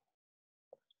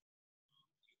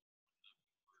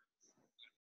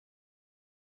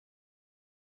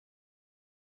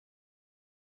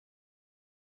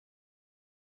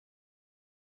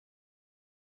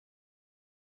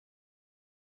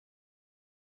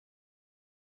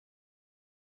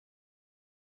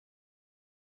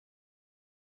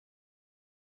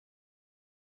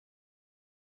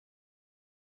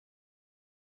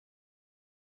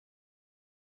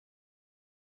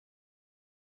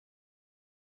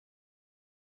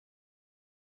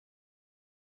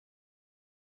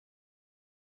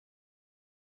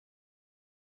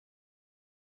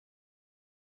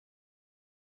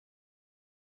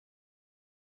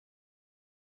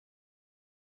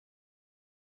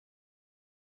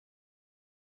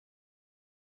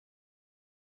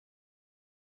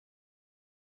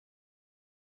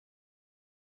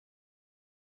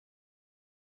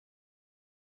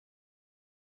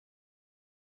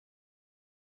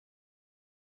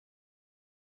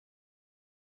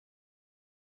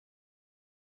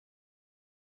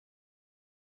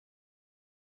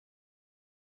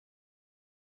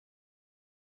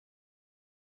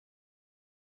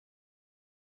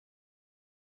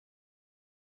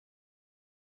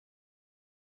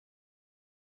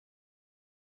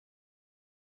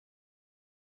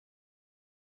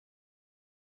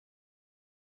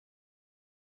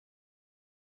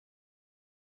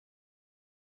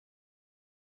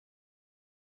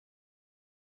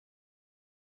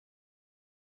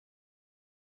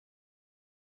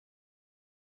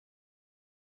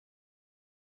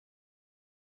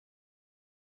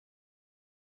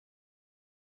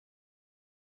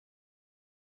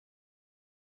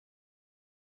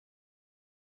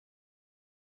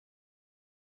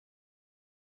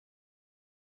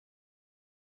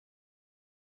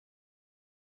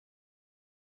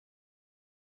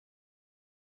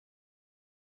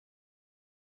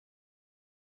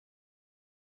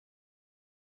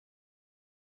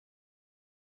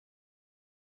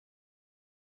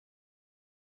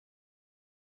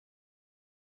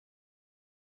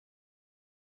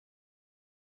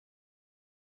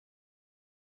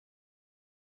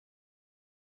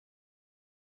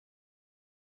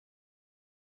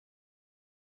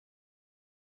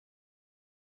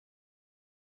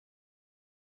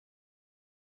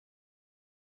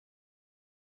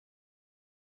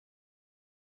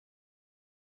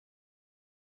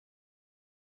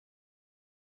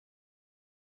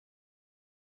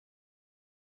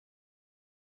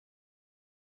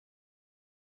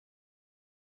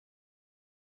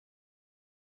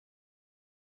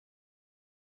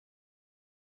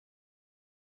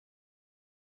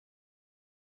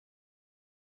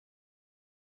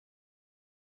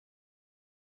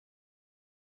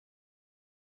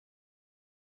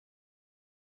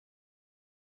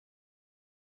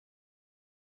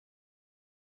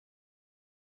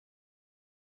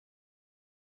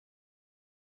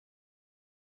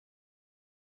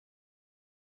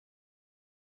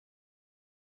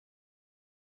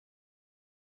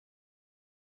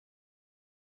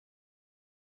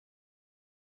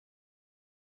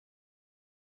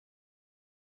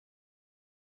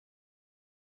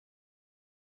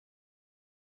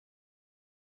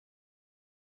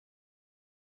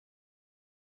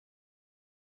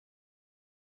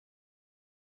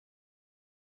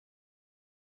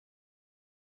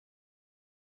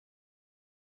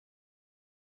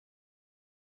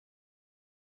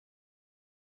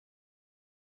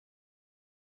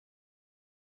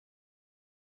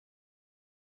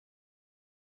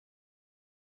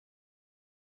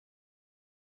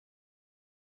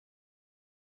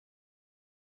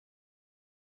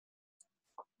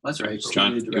 That's right.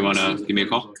 John, you want to give me a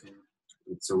call?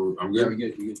 So I'm Yeah, good. we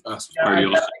good. We good. Are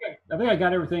you? I think I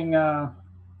got everything.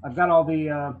 I've got all the.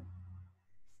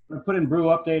 I put in Brew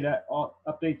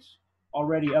updates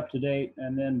already up to date,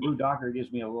 and then Brew Docker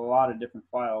gives me a lot of different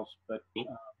files. But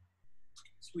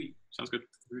Sweet, sounds good.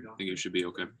 I think it should be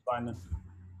okay. fine then.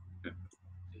 Okay.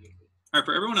 All right,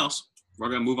 for everyone else, we're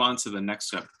going to move on to the next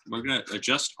step. We're going to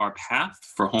adjust our path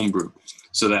for Homebrew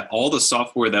so that all the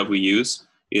software that we use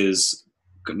is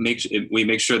we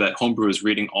make sure that Homebrew is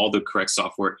reading all the correct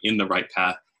software in the right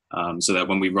path, so that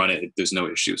when we run it, there's no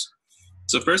issues.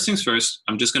 So first things first,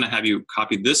 I'm just going to have you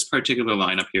copy this particular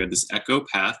line up here, this echo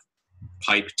path,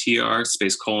 pipe tr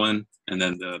space colon, and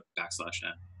then the \n.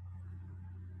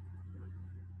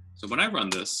 So when I run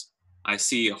this, I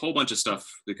see a whole bunch of stuff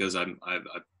because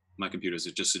my computer is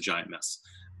just a giant mess.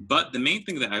 But the main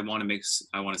thing that I want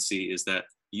to see is that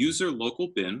user local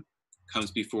bin comes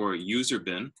before user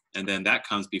bin, and then that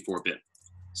comes before bin.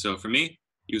 So for me,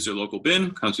 user local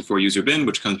bin comes before user bin,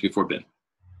 which comes before bin.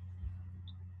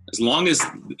 As long as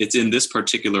it's in this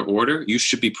particular order, you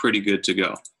should be pretty good to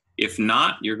go. If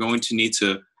not, you're going to need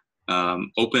to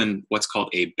open what's called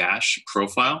a bash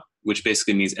profile, which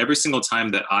basically means every single time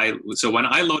that so when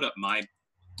I load up my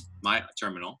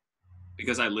terminal,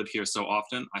 because I live here so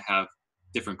often, I have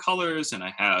different colors, and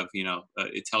I have,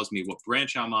 it tells me what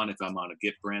branch I'm on, if I'm on a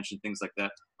Git branch and things like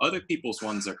that. Other people's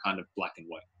ones are kind of black and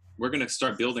white. We're going to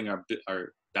start building our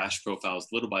bash profiles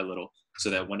little by little, so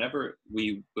that whenever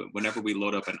we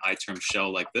load up an iTerm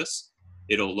shell like this,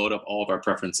 it'll load up all of our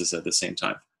preferences at the same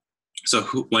time. So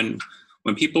when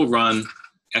people run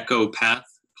echo path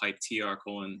pipe tr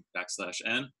colon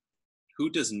 \n, who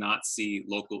does not see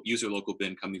user local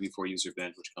bin coming before user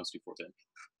bin, which comes before bin?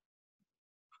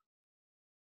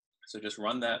 So just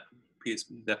run that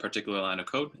particular line of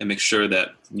code and make sure that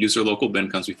user local bin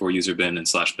comes before user bin and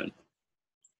 /bin.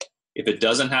 If it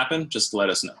doesn't happen, just let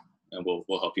us know, and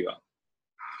we'll help you out.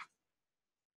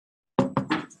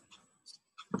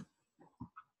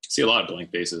 See a lot of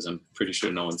blank faces. I'm pretty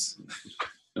sure no one's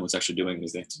actually doing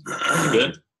anything. You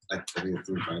good? I think it's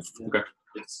fine. Okay.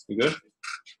 Yes. You good?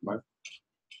 Mark?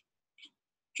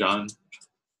 John?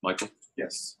 Michael?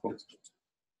 Yes. Cool.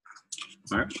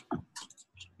 All right.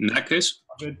 In that case,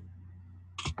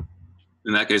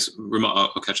 Ramon,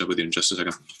 I'll catch up with you in just a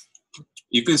second.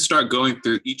 You can start going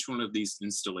through each one of these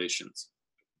installations.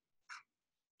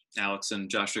 Alex and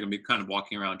Josh are going to be kind of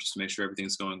walking around just to make sure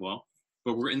everything's going well.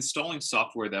 But we're installing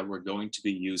software that we're going to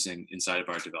be using inside of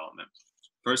our development.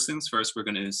 First things first, we're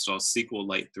going to install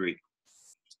SQLite 3.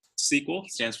 SQL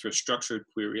stands for Structured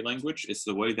Query Language. It's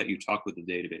the way that you talk with the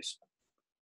database.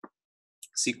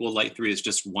 SQLite 3 is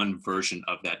just one version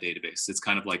of that database. It's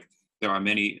kind of like, there are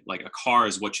many, like a car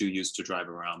is what you use to drive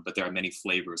around, but there are many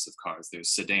flavors of cars. There's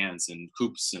sedans and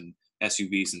coupes and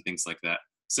SUVs and things like that.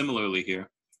 Similarly here,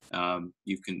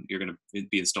 you're going to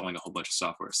be installing a whole bunch of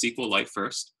software. SQLite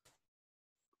first,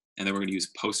 and then we're going to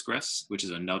use Postgres, which is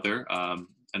another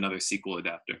SQL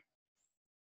adapter.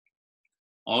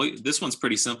 This one's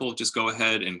pretty simple. Just go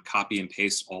ahead and copy and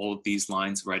paste all of these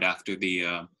lines right after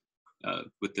the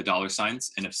with the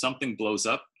 $signs, and if something blows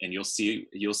up, and you'll see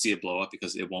it blow up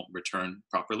because it won't return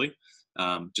properly,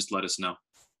 just let us know.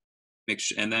 Make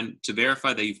sure, and then to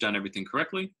verify that you've done everything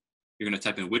correctly, you're going to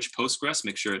type in which Postgres.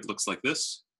 Make sure it looks like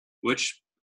this. Which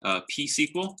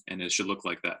pSQL, and it should look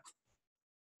like that.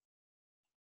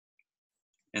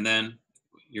 And then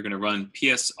you're going to run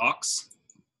ps-aux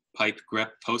pipe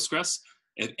grep Postgres.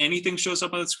 If anything shows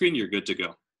up on the screen, you're good to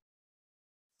go.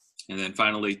 And then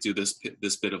finally, do this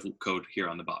bit of code here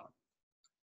on the bottom.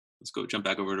 Let's go jump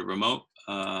back over to remote.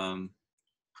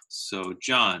 So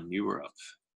John, you were up.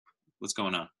 What's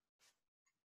going on?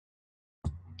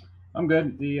 I'm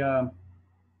good. The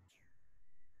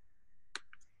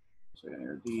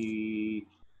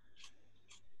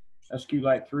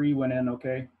SQLite 3 went in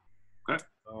okay. Okay.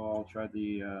 So I'll try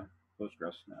the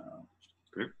Postgres now.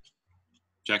 Great.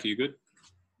 Jackie, you good?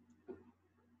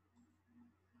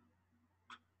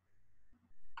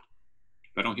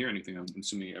 If I don't hear anything, I'm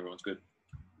assuming everyone's good.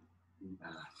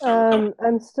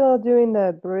 I'm still doing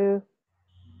the brew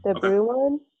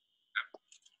one.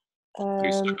 Are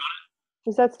you stuck on it?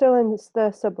 Is that still in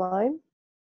the Sublime?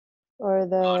 Or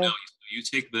the... Oh, no, you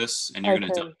take this and you're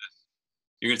going to dump this.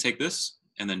 You're going to take this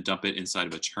and then dump it inside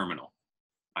of a terminal.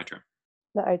 iTerm.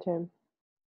 The iTerm.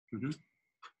 Mm-hmm.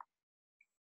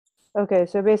 Okay,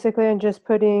 so basically I'm just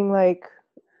putting like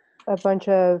a bunch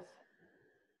of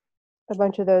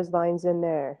those lines in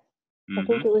there. Mm-hmm. I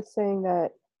think it was saying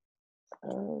that,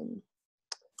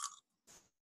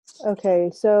 okay,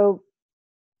 so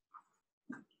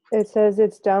it says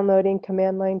it's downloading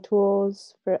command line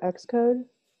tools for Xcode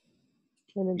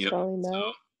and installing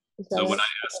that. So when I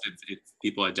asked if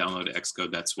people had downloaded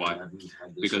Xcode, that's why.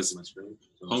 Because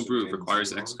Homebrew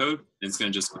requires Xcode, and it's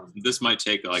going to just, this might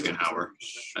take like an hour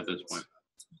at this point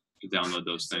to download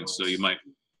those things. So you might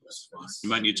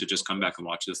need to just come back and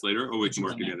watch this later, or we can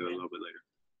work together a little bit later.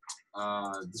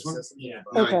 This one? Yeah.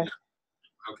 Okay.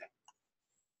 Okay.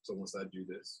 So once I do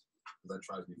this, because I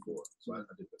tried before, so I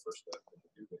did the first step. And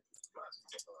do the last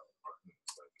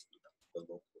the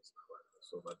local is not right.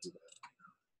 So if I do that.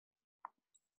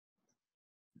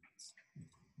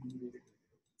 It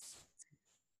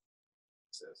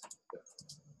says, yeah.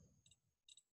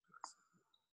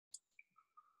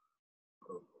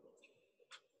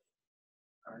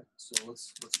 All right, so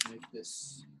let's make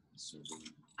this.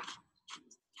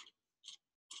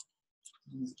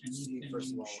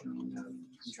 First of all,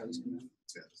 you try this command.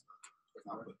 Yeah, it's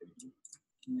not complicated.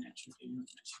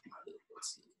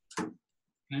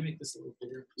 Can I make this a little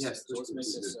bigger? Yes, So let's make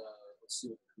this this. is Let's see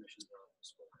what the permissions are.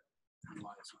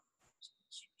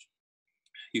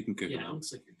 You can kick Yeah, him it out.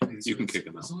 looks like You can kick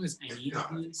him out. as long as any of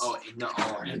these. Oh, no.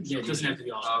 And, yeah, it doesn't have to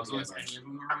be all. As long as any of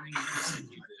them are running, you can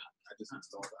do that. I just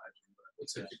installed the iTunes, but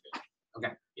Looks like you're good.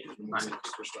 Okay. Yeah.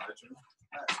 switch to iTunes.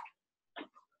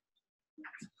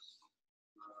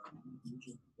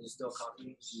 Is it still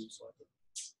copying? You select it.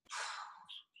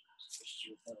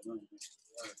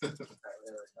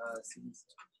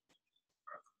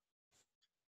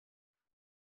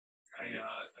 I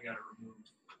gotta remove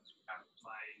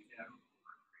my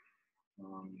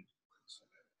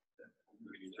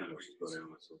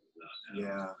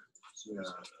Yeah,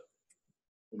 yeah.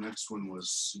 The next one was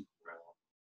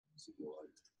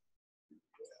SQLite.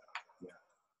 Yeah.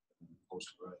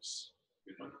 Postgres.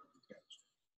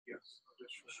 Yes.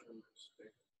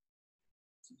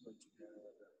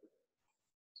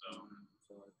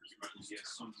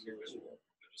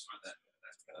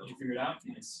 Did you figure it out?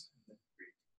 Yes.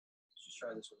 Just try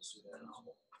this with a sudo.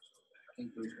 I think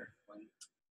those are fine.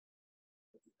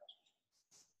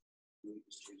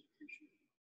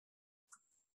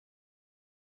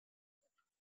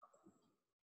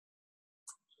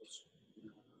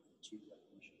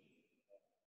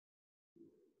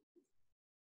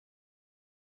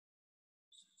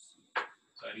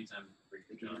 So anytime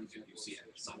John, if you see it,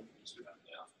 someone just do that.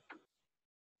 Yeah.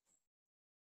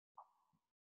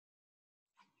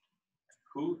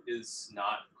 Who is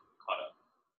not caught up?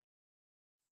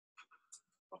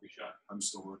 I'll be shy. I'm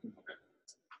still working. Okay.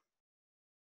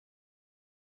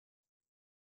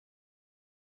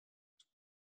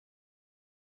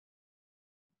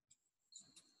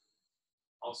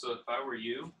 Also, if I were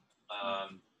you,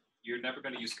 you're never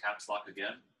going to use caps lock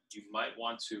again. You might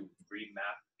want to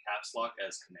remap caps lock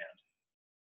as command,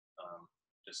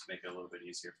 just to make it a little bit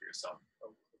easier for yourself.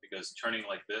 Because turning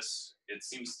like this, it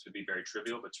seems to be very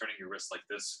trivial, but turning your wrist like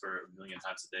this for 1 million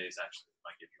times a day is actually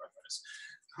might give you arthritis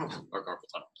or carpal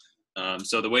tunnel.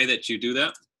 So the way that you do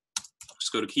that,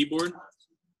 just go to keyboard.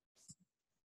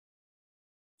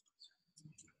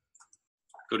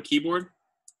 Go to keyboard.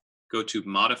 Go to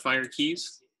modifier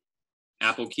keys.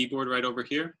 Apple keyboard right over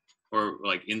here, or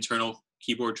like internal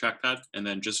keyboard trackpad, and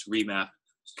then just remap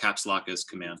caps lock as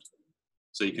command.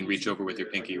 So you can reach over with your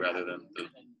pinky rather than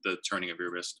the turning of your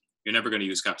wrist. You're never going to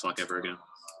use caps lock ever again.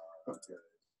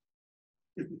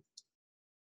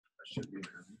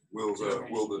 Will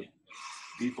the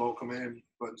default command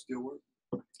button still work?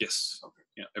 Yes. Okay.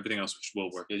 Yeah, everything else will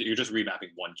work. You're just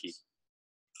remapping one key.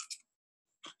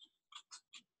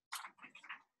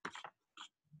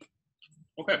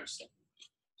 Okay.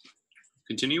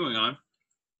 Continuing on,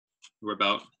 we're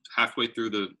about halfway through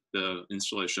the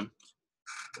installation.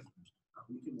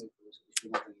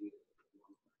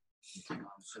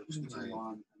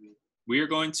 We are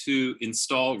going to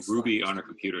install Ruby on our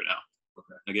computer now.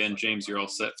 Okay. Again, James, you're all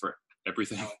set for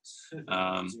everything.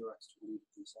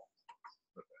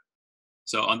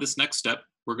 So on this next step,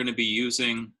 we're going to be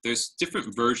using, there's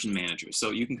different version managers.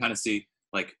 So you can kind of see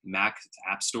like Mac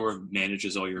App Store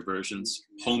manages all your versions.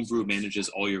 Homebrew manages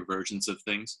all your versions of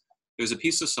things. There's a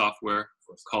piece of software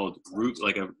called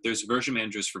there's version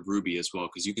managers for Ruby as well,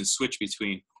 because you can switch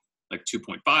between like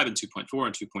 2.5 and 2.4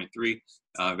 and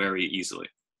 2.3 very easily.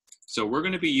 So we're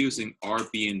going to be using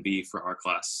RBNB for our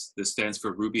class. This stands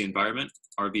for Ruby Environment.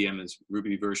 RVM is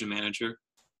Ruby Version Manager.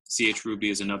 CHRuby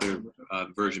is another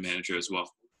version manager as well.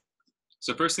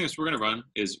 So first thing we're going to run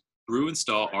is brew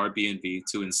install RBNB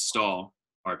to install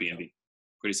RBNB.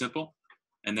 Pretty simple.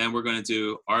 And then we're going to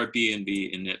do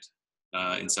RBNB init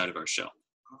inside of our shell.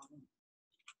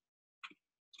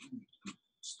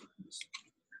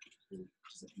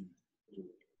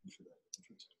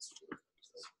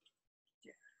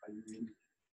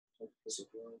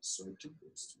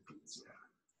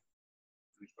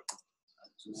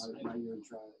 Now you're in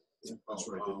trial. That's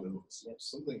right.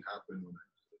 Something happened when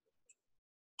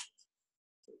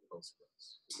okay.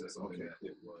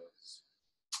 It was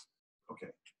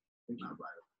okay. Not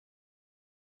right.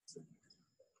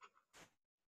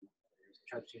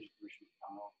 Try to change the permission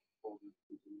file folder.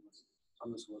 So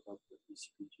I'm just look up the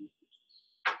ECPG.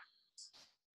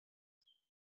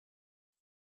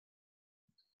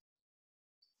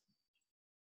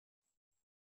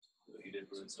 you did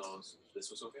brew installs, this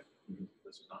was okay? Mhm.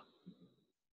 This was not?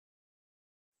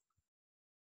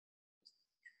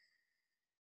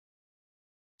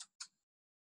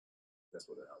 That's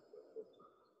what it out.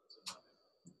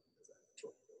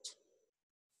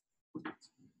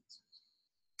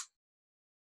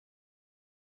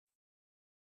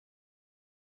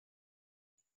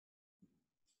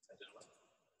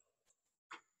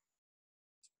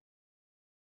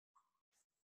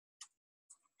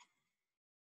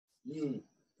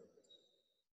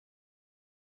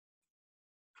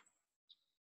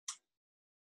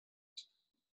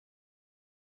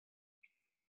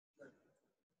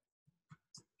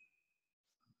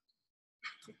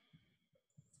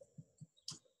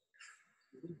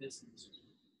 This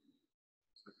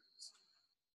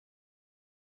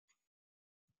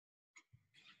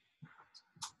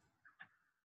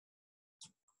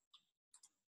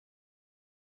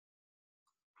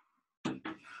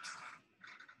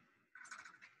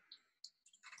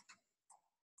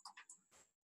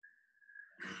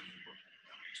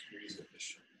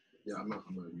Yeah, I'm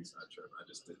gonna use that chart. I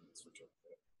just didn't switch up.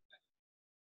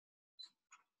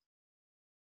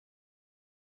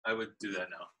 I would do that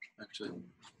now, actually.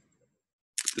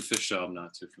 The fish shell I'm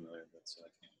not too familiar with, so I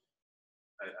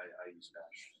can't. I use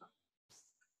Bash.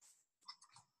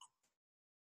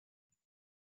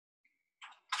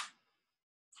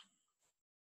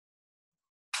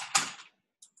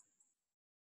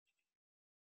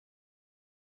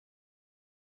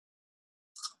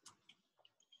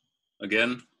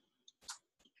 Again,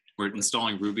 we're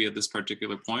installing Ruby at this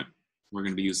particular point. We're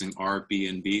going to be using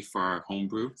RBNB for our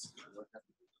homebrew.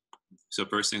 So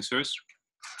first things first,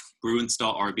 brew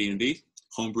install RBNB.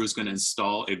 Homebrew is going to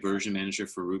install a version manager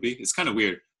for Ruby. It's kind of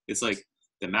weird. It's like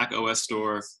the Mac OS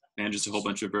store manages a whole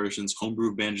bunch of versions,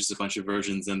 Homebrew manages a bunch of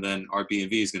versions, and then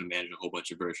RBNB is going to manage a whole bunch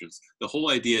of versions. The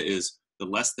whole idea is the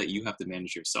less that you have to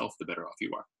manage yourself, the better off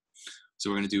you are.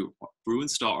 So we're going to do brew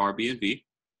install RBNB.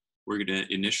 We're going to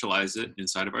initialize it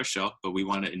inside of our shell, but we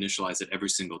want to initialize it every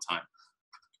single time.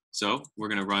 So we're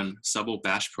going to run subble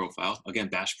bash profile. Again,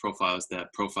 bash profile is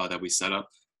that profile that we set up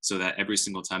so that every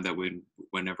single time that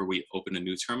whenever we open a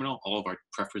new terminal, all of our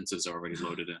preferences are already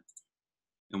loaded in.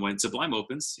 And when Sublime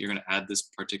opens, you're going to add this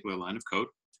particular line of code,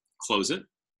 close it,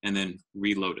 and then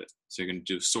reload it. So you're going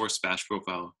to do source bash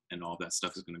profile, and all that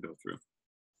stuff is going to go through.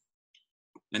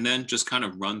 And then just kind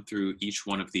of run through each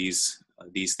one of these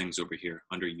things over here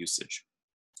under usage.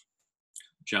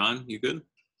 John, you good?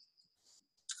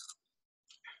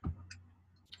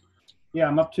 Yeah,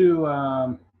 I'm up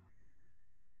to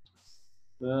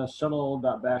the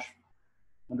subtle.bash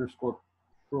underscore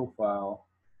profile.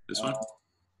 This one?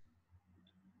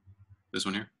 This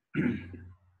one here?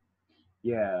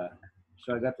 Yeah,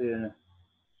 so I got the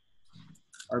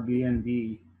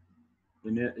RBNB, the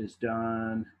init is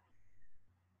done.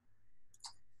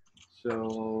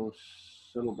 So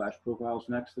subtle bash profiles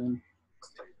next then.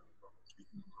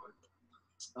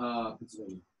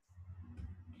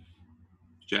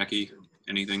 Jackie,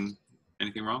 anything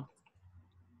wrong?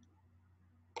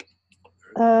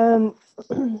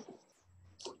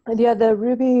 Yeah, the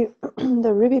Ruby,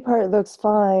 the Ruby part looks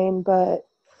fine, but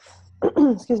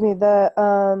excuse me,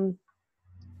 the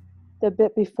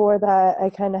bit before that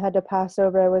I kind of had to pass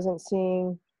over. I wasn't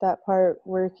seeing that part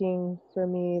working for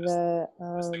me. The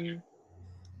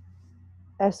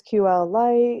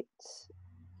SQLite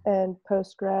and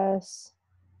Postgres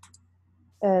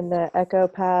and the echo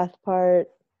path part.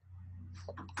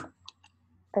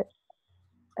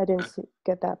 I didn't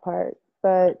get that part,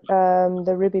 but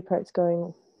the Ruby part's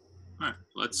going. All right,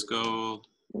 let's go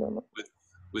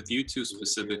with you two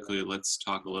specifically. Let's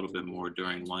talk a little bit more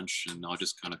during lunch, and I'll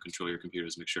just kind of control your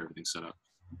computers, make sure everything's set up.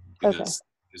 Because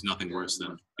there's nothing worse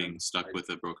than being stuck with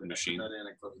a broken machine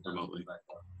remotely.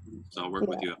 So I'll work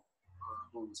with you.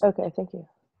 Okay, thank you.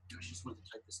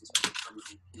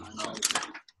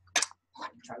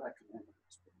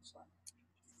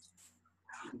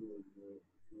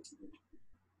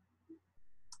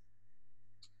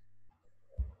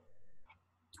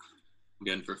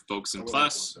 Again, for folks in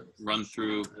class, run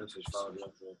through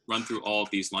all of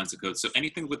these lines of code. So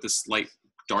anything with this light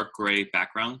dark gray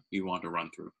background, you want to run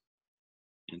through.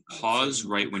 And pause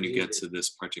right when you get to this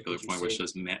particular point where it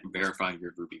says verifying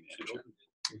your Ruby manager.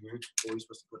 What are we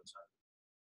supposed to put inside?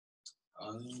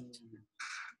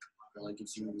 Like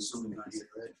it's you something not here,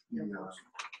 right? Yeah.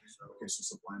 Okay, so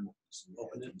Sublime.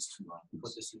 Open it.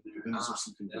 Put this in there. Then is there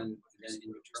something Then in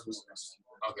your terminal.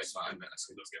 Okay, so I'm gonna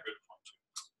say Let's get rid of function.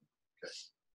 Okay.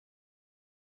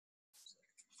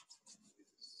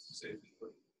 save.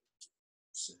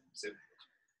 Save.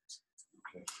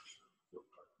 Okay.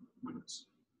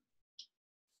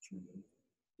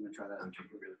 I'm gonna try that.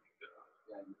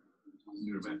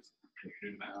 New event.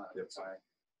 Yep. Sorry.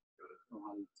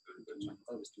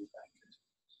 I was too back.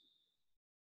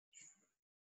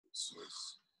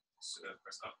 Source.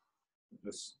 Press up.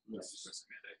 This. Press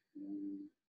Command A.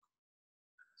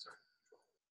 Sorry.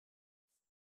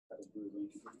 That was blue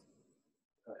link.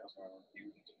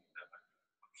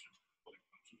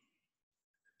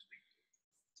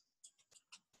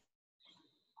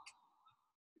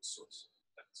 Source.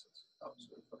 Oh,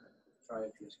 source. Okay. Try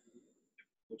it.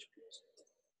 Which piece?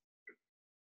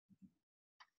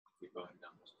 Keep going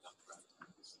down.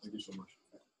 Thank you so much.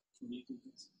 Can you do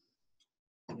this?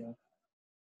 Yeah.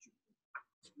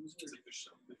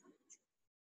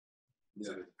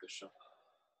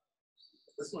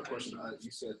 That's my question.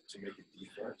 You said to make it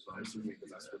default, so I'm assuming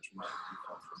because I switched my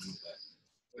default from me that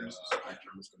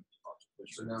iTerm is going to default to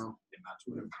Fisher. So now,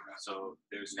 So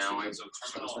there's Now two, I- so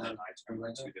terminal and iTerm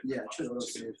are two different yeah, it should functions, also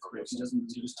two save. different He doesn't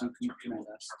just do terminal command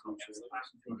S. Okay.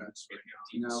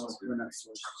 Now we're not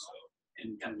switched.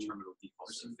 And that terminal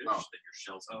defaults to fish Oh. that your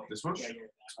shell's in. This one? Yeah,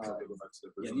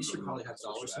 yeah, these should probably have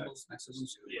dollar symbols next to them.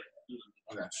 So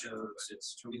Okay. So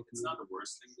it's not the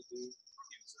worst thing to do.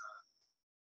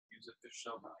 Use a fish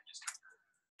shell, but I just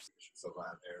So if I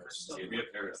have errors. if you have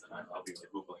errors, then I'll be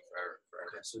googling for error.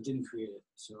 okay, so it didn't create it.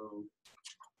 So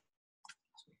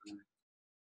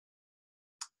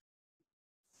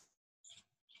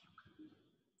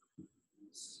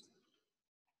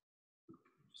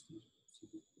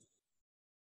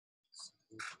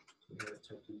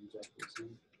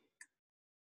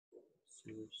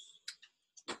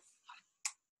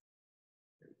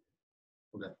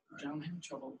Okay. John, I'm having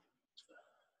trouble.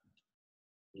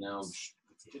 Now,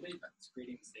 Did they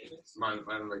creating status? am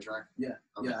I on the right track? yeah,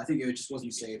 Okay. yeah, I think it just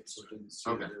wasn't saved, so it didn't.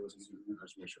 Okay. It wasn't,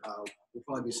 Just make sure. we'll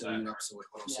probably be setting it up so it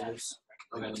auto saves.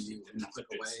 Okay. When you click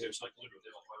away or something,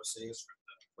 it'll auto save.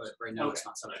 But right now it's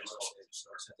not set up to auto save, so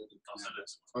I just have to do command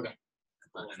S. Okay.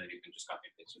 And then you can just copy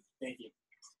and paste it. Thank you.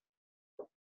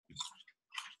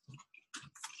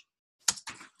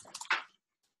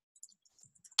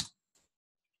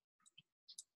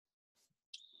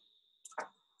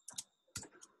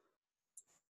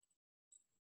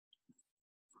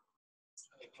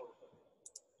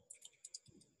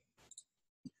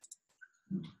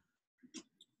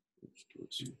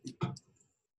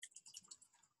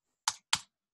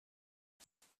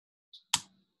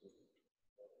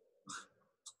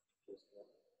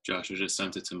 Josh, I just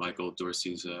sent it to Michael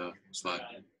Dorsey's slide.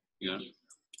 You got it?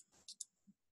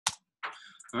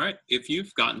 All right, if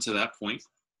you've gotten to that point,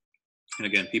 and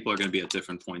again, people are going to be at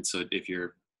different points, so if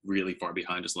you're really far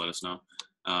behind, just let us know.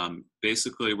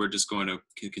 Basically, we're just going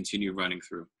to continue running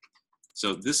through.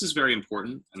 So this is very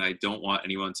important, and I don't want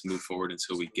anyone to move forward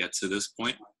until we get to this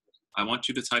point. I want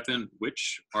you to type in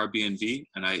which Airbnb,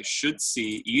 and I should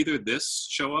see either this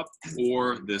show up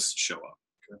or this show up.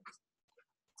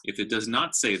 If it does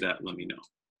not say that, let me know.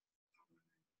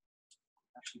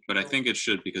 But I think it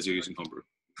should because you're using Homebrew,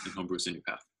 and Homebrew's in your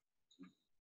path.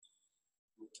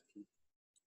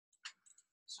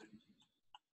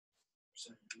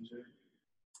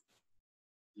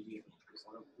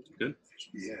 Good?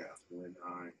 Yeah. When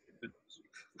I.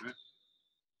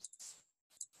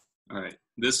 All right,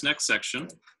 this next section,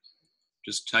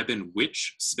 just type in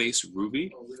which space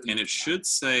Ruby, and it should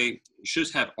say, you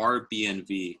should have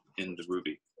Airbnb in the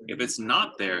Ruby. If it's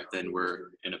not there, then we're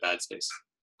in a bad space.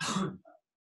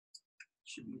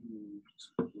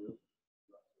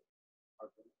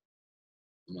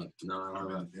 No, I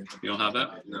don't have that. You don't have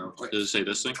that? No. Does it say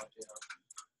this thing?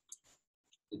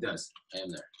 It does. I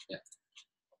am there. Yeah.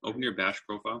 Open your bash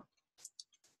profile.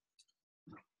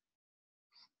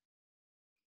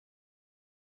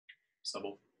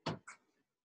 Subble.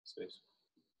 Space.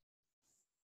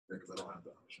 Because I don't have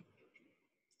that option.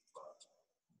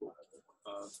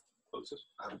 Closest.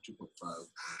 I have a 2.5.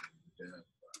 Yeah.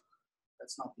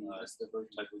 That's not the, that's the version.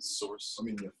 Type in source I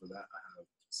mean, yeah, for that I have.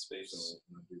 space So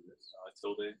when I do this.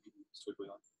 tilde squiggly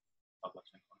line top left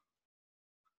hand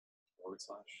corner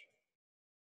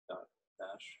 / dot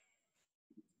dash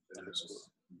underscore.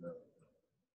 The,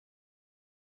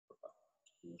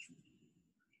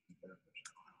 Okay,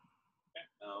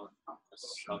 now press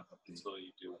up until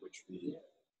you do which V.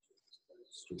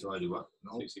 Until I do what?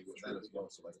 no, So you see which that one. as well.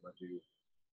 So like if I do.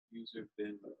 User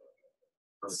bin.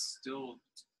 Still,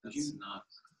 that's you- not.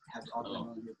 Have auto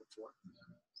on here before.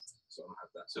 So I don't have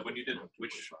that. So when you did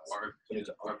which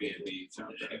Airbnb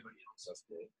found anybody else? That's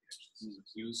good.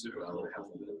 User But I would have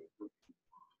to.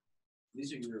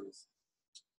 These are yours.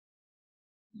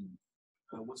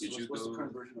 What's Did you the go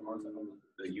current version of Arthur?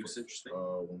 the usage thing?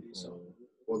 Well,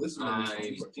 Well, this is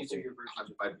These are your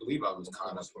versions. I believe I was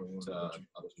caught up to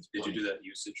Did you do that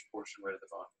usage portion right at the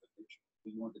bottom of the page?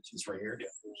 You want the two right here? Yeah.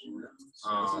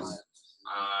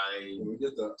 I when we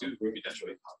did the Do Ruby dash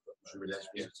V.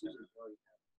 yeah.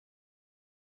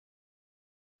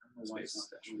 Space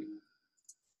dash V.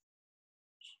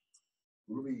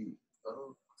 Ruby.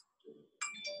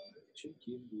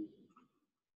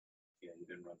 Yeah, you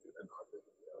didn't run through that.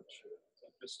 So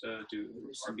just do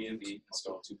RBMB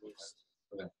install 2.5.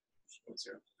 Okay.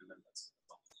 0, and then that's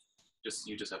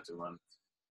you just have to run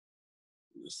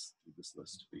this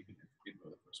list. You can go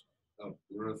the first one. Oh,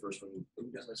 you run the first one.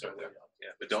 Start there.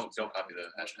 Yeah, but don't copy the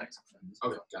hashtags.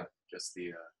 Okay, got it. Just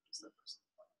the first.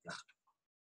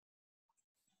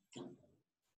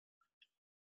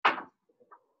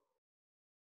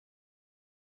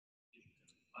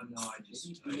 No, I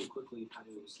just quickly how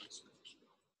to use this.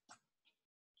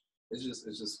 It's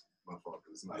just my fault.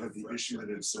 I have the issue that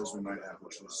it says we might have,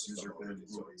 which is user bin.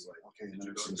 Okay, and then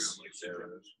it says,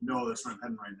 no, that's what I'm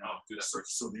heading right now. Do that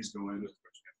first. So these go in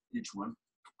each one.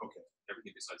 Okay.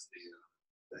 Everything besides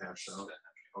The hash out.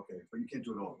 Okay, but you can't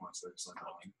do it all at once. It's like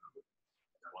one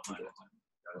line at a time,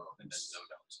 and then no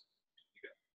doubts. You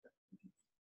got it.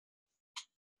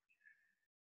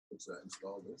 what's that?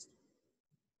 Install this.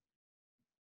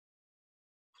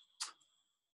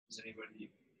 Does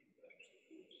anybody?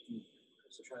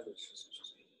 So try this.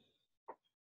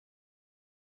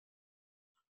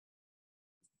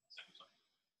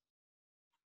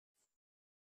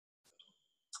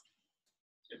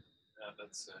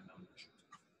 That's no.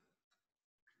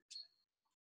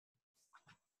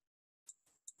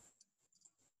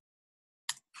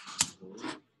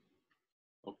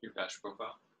 Open your bash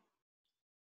profile.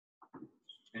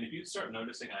 And if you start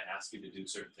noticing I ask you to do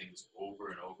certain things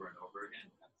over and over and over again,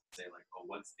 say like, oh,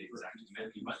 what's the exact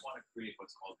command? You might want to create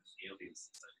what's called an alias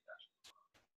inside your bash profile.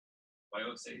 So I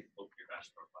always say open your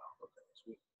bash profile. Okay.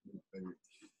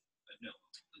 But no,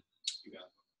 you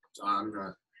got it. I'm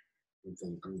not. I'm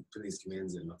putting these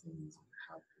commands in. Nothing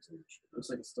happens. Looks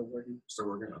like it's still working. Still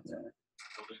working. Yeah.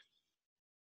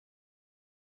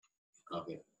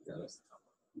 Okay, got it.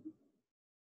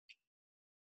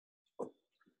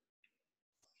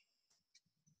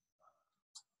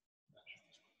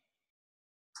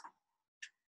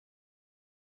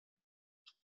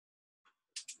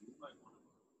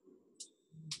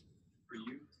 For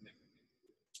you to make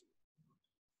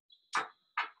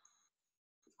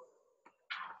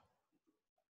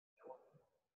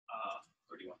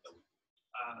or do you want that one?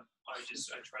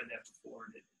 I tried that before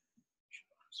and it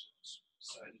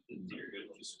decided it didn't. You're good.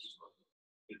 It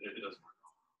doesn't work.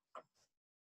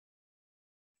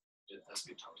 It has to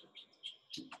be top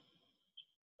representation.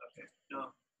 Okay.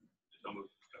 No. Don't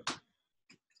move. Go.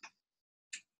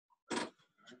 Go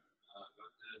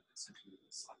ahead. Essentially, the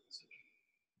slide position.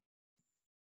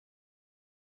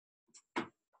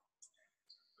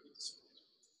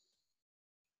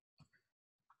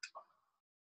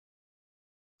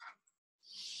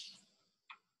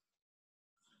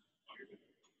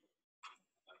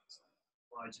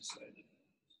 Well, I just said it.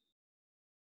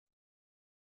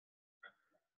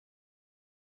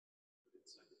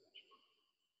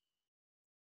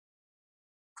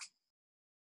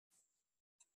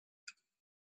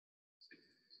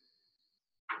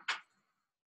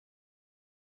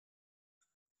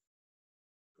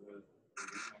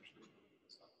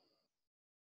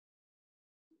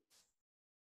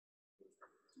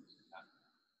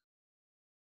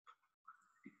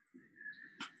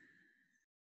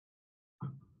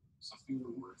 Something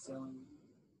worth selling. Do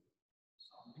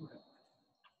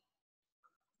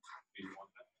you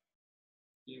want that?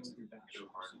 You want your back. Go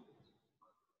hard.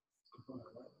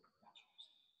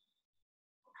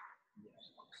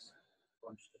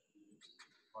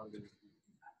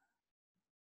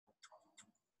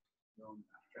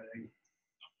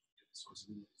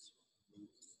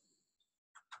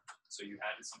 So you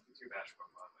added something to your bash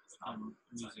profile, but it's not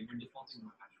using your defaulting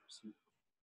my bash receipt.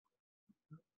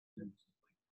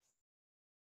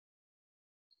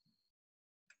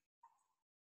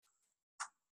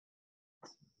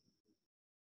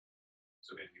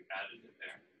 So if you added it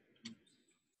there,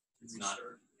 it's not. You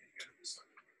gotta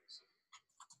restart it. So.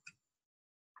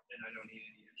 And I don't need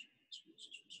any extra.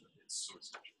 It's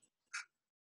source action.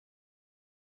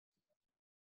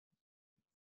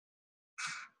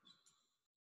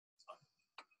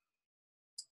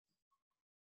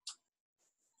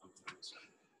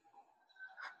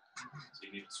 So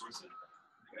you need to source it.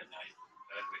 And now you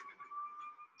wait.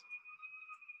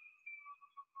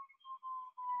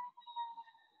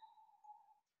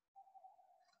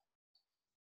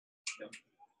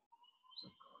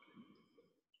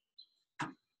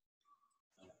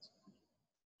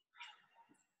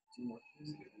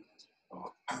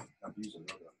 Oh, I'm using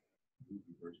another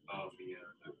version. Oh, yeah.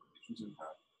 Using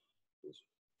that.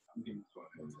 I'm getting to it.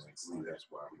 That's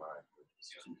why I'm buying.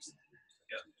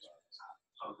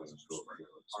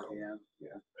 RVM.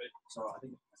 Yeah. So I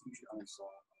think you should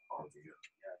uninstall RVM.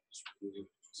 Yeah, just remove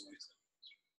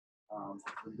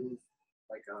remove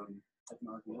like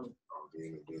technology.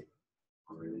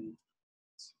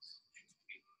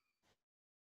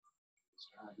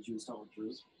 Did you install it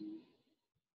through?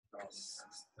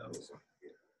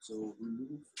 So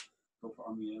remove, go for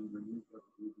RVM, remove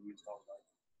whatever Ruby you installed,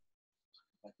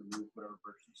 like remove whatever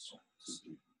versions.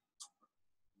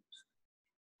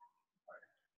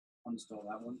 Uninstall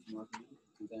that one from RVM,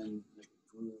 and then like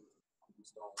Brew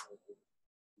install it.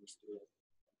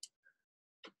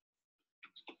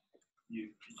 Yeah.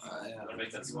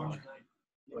 Make that smaller.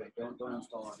 Wait, don't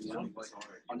install RVM, but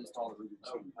uninstall the Ruby.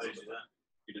 How do you do that?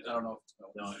 You did I don't know if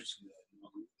it's No,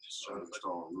 So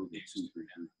install Ruby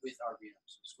 233. with RVM.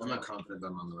 I'm not confident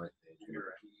I'm on the right page.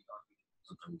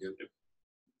 I'm good.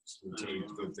 Continue to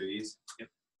go through these. Yep.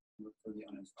 Look for the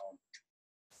uninstall.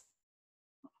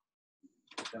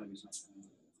 It's gotta be something.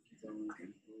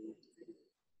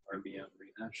 RBM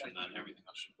rehash, and then everything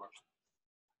else should work.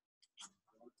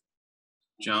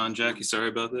 John, Jackie, sorry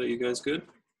about that. You guys good?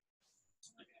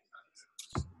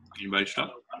 Anybody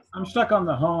stuck? I'm stuck on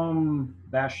the home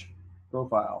bash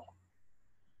profile.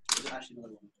 There's actually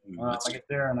another one. Let's I get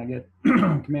there and I get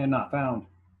command not found.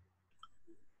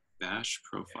 bash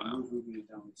profile. Move Ruby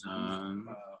down.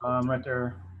 Right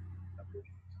there.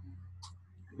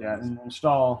 Yeah, and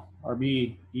install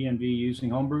RB ENV using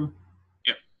Homebrew.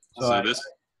 Yep. So So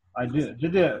I this.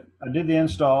 did the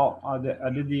install. I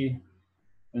did the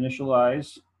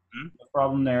initialize. Hmm? No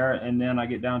problem there, and then I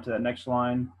get down to that next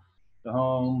line, the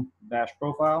home bash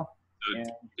profile. And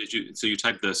Did you? So you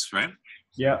type this, right?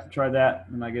 yeah, try that,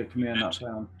 and I get command not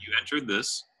found. You entered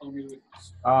this.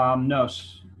 No,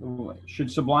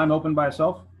 should Sublime open by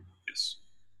itself? Yes.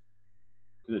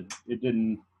 It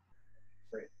didn't.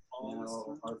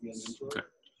 Now RVM. Okay.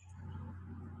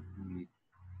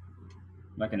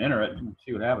 I can enter it and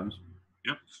see what happens.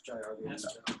 Yep. Try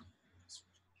RVM.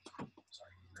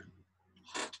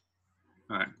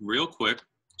 All right. Real quick,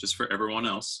 just for everyone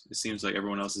else, it seems like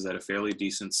everyone else is at a fairly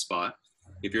decent spot.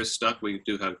 If you're stuck, we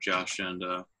do have Josh and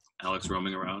Alex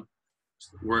roaming around.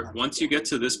 Once you get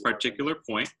to this particular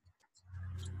point,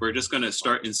 we're just going to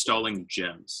start installing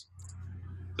gems.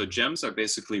 So gems are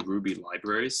basically Ruby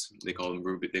libraries. They call them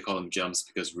Ruby. They call them gems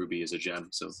because Ruby is a gem.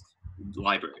 So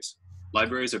libraries.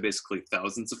 Libraries are basically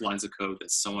thousands of lines of code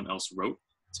that someone else wrote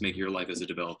to make your life as a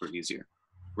developer easier.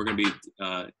 We're going to be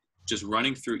just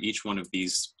running through each one of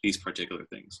these particular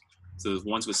things. So the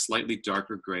ones with slightly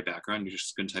darker gray background, you're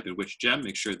just going to type in which gem,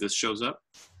 make sure this shows up.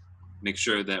 Make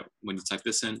sure that when you type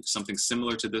this in, something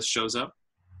similar to this shows up.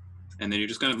 And then you're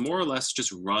just going to more or less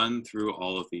just run through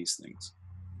all of these things.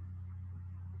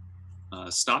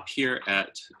 Stop here at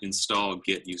install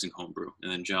git using Homebrew.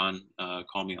 And then John,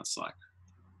 call me on Slack.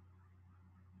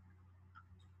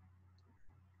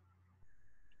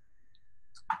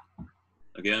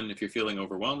 Again, if you're feeling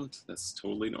overwhelmed, that's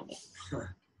totally normal. Can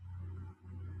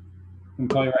I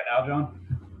call you right now, John?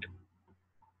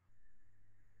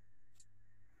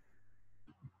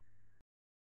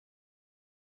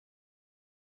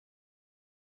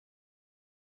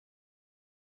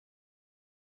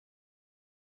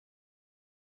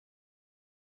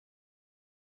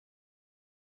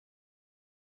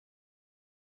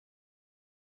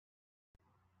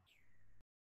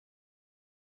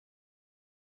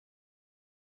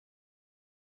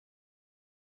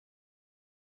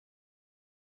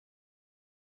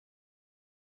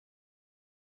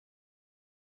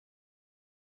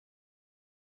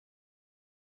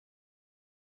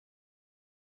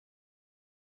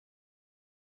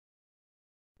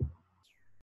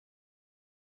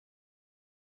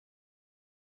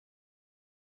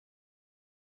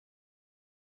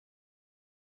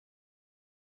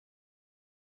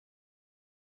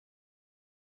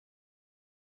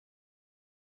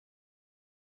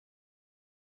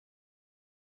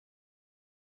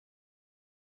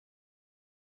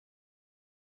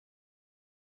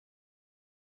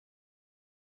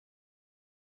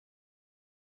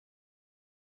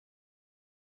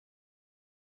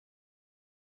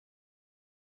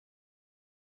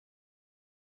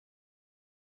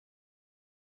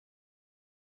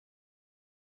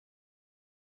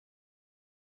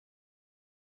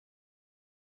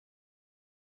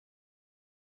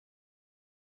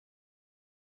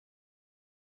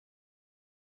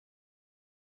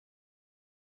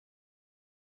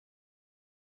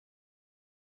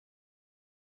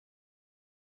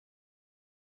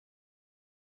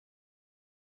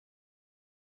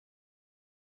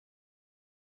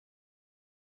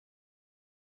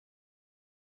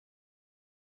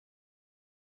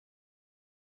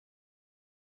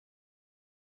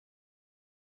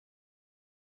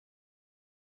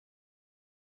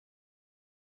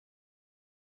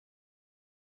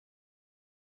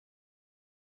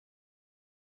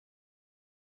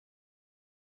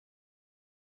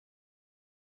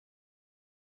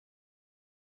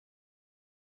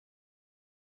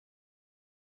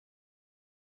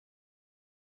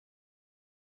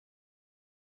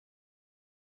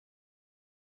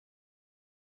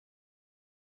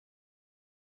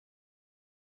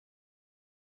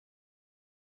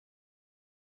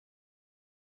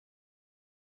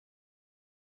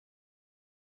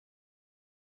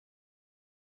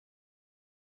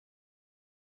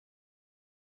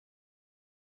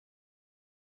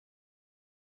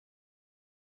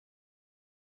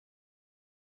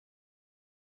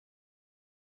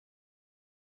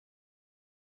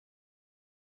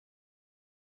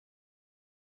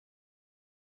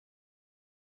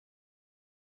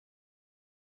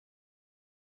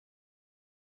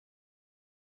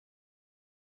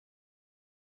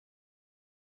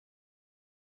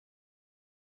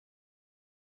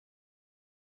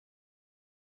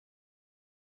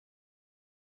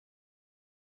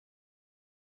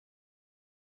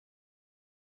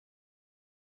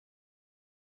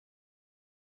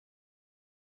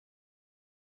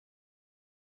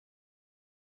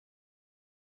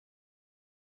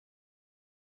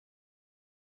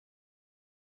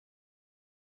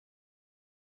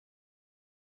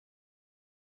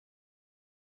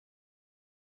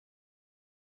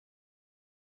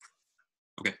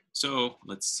 So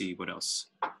let's see what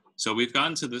else. So we've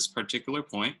gotten to this particular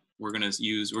point. We're gonna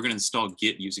install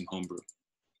Git using Homebrew.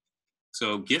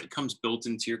 So Git comes built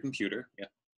into your computer. Yeah.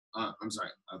 I'm sorry.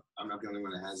 I'm not the only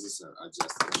one that has this. I just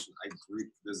asked the question. I agree.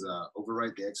 Does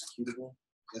overwrite the executable?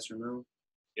 Yes or no?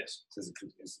 Yes. Says it's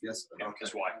yes. Yeah, Okay.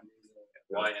 that's Y.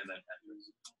 Y and then enter.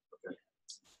 Okay.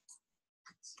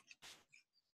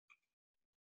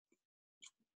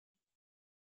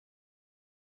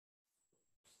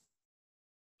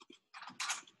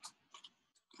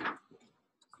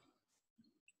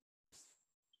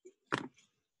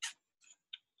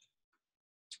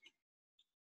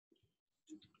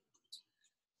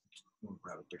 I'm gonna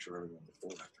grab a picture of everyone before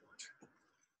and afterwards.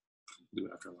 Do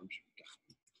it after lunch.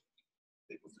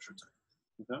 They both the shirts.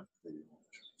 Okay. They do all the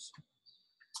shirts.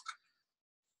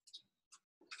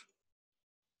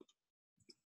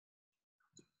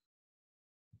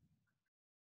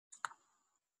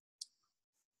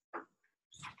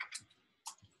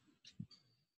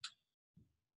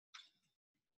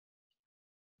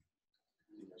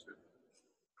 You guys good?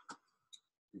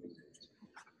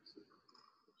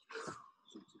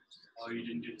 Oh, you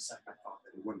didn't do the second thought.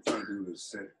 What I'm trying to do is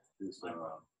set this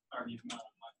Already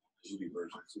Ruby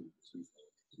version to.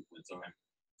 That's okay.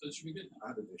 So it should be good.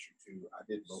 I have an issue too. I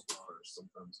did both first.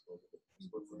 Sometimes both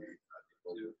work for me. I did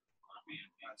both.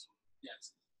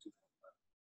 Yes.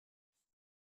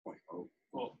 Point oh.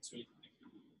 Well, sweet.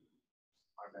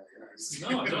 My bad, guys.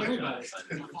 No, don't worry about it.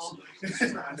 I know.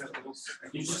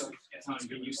 You just tell me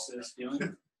get used to this feeling.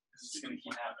 It's just gonna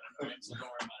keep happening, right? So don't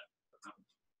worry about it.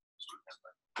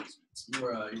 You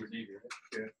were Navy,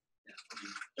 right?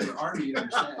 Yeah. For Army, you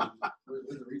understand. With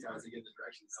the retards, they get the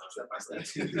directions step by step.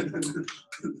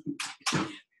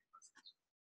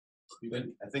 You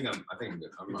good? I think I'm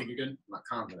good. You think you're good? I'm not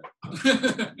confident,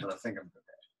 but I think I'm good.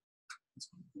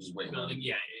 Just wait.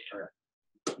 Yeah.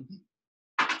 Okay.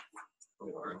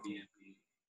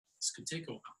 This could take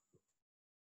a while.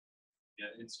 Yeah,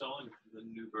 installing the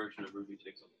new version of Ruby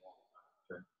takes a long time.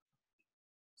 Sure.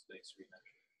 Space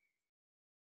rehash.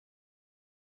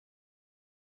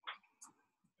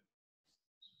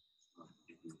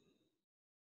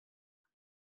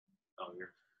 Oh,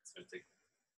 it's gonna take.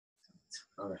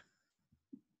 Okay.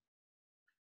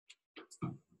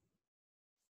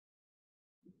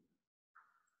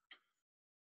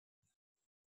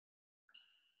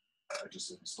 I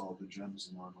just installed the gems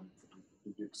and I'm waiting for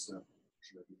the big step.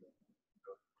 Should I do that?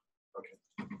 Okay.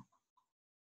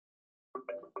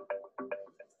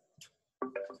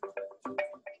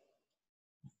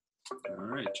 All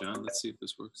right, John, let's see if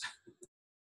this works.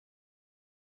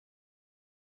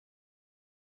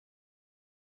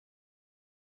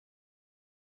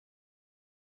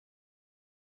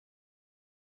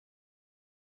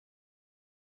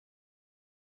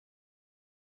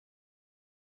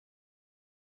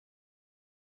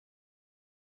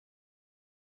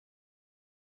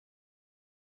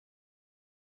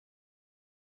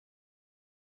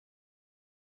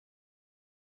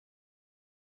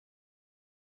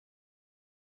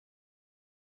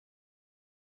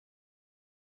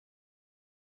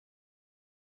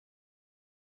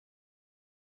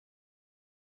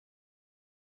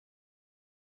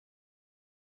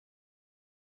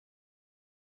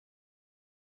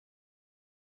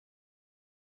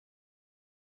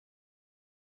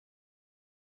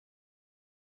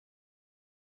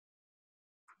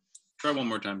 Try one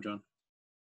more time, John.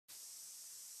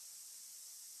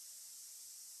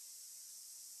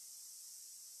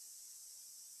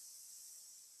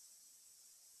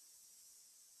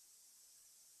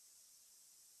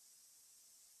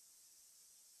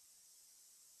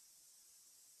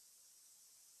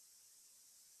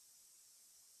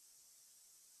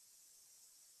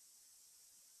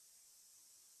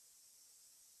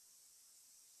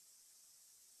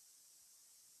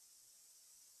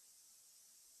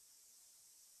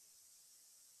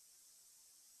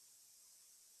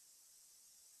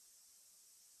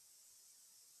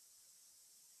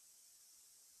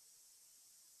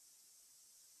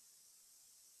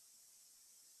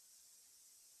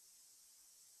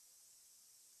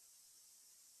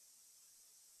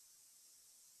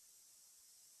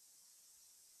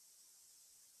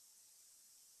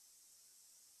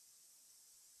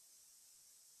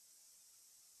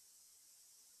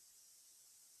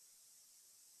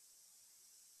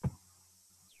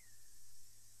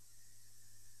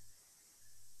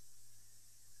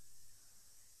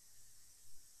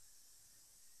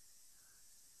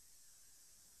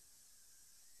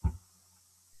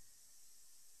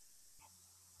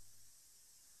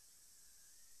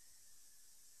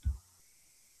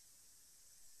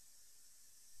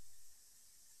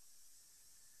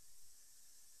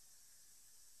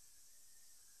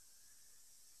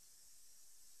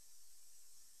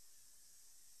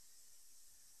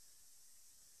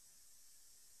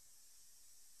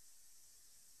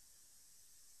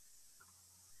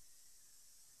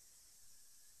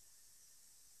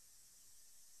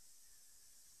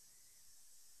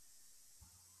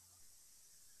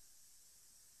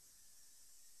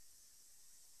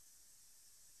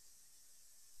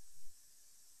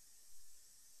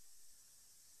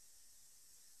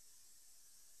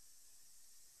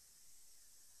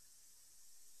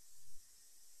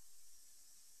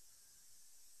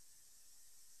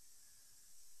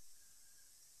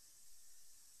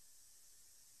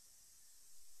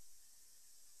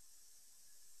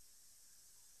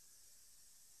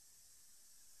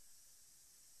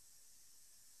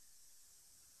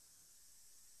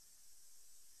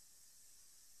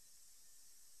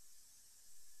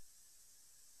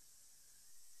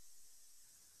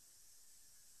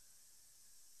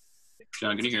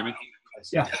 John, can you hear me?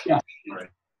 Yeah. All right.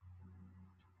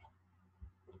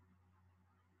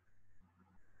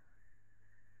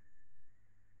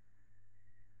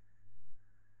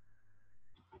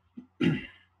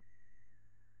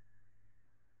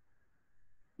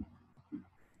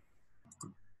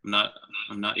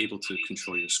 I'm not able to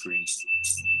control your screen.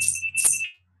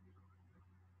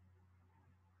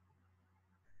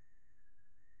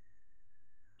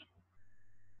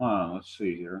 Let's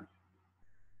see here.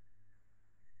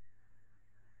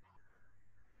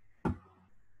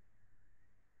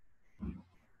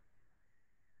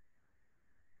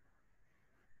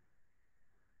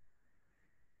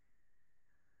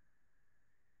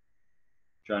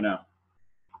 Try now.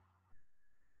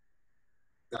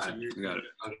 Got it. You got it.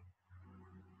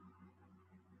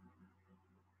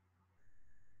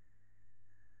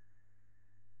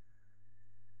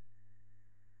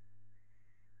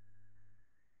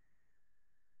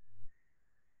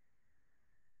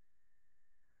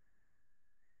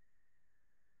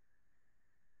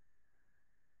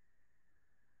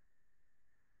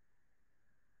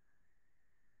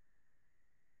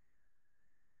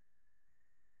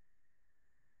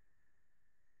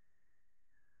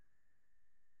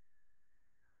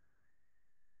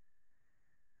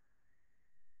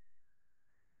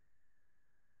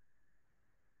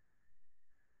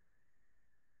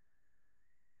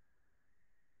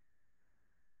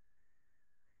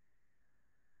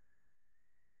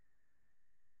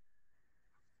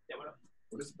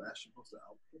 What is Bash supposed to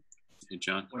output? Hey,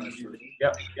 John,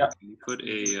 Yep. can you put a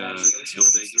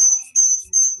tilde here?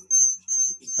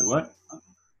 What?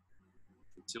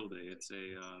 Tilde. It's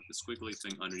the squiggly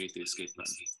thing underneath the escape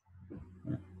button.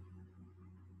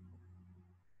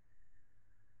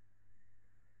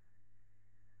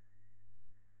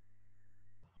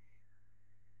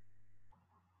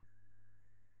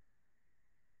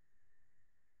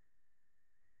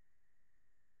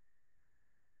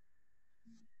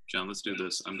 John, let's do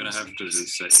this. I'm gonna have to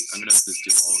reset. I'm gonna have to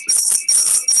do all of it. Okay?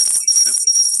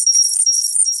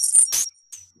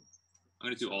 I'm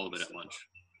gonna do all of it at lunch.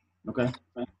 Okay.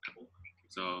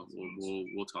 So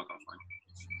we'll talk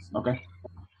offline. Okay.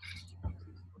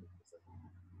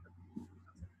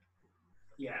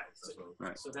 Yeah.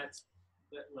 Right. So that's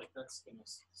gonna.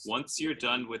 Once you're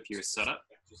done with your setup,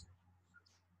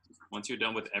 once you're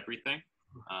done with everything,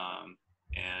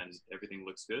 and everything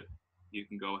looks good, you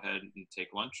can go ahead and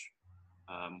take lunch.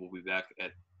 We'll be back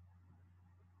at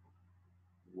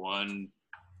 1:45.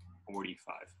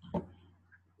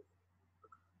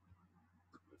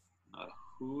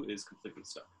 Who is completely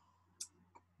stuck?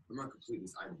 I'm not completely.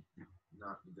 I'm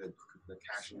not the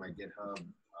caching my GitHub.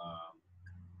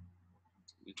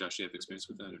 Josh, you have experience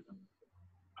with that? Or no?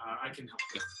 I can help.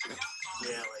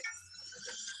 Yeah, like.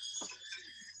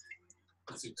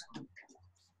 Let's see. All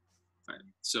right.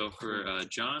 So for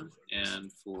John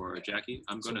and for Jackie,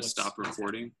 I'm going to stop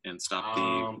recording and stop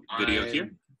the video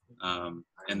here. And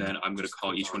then I'm going to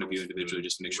call each one of you individually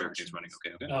just to make sure everything's running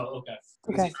okay. Okay. Oh, okay.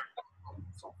 Okay.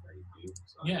 Software you do,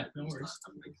 so Yeah, no worries.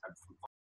 I'm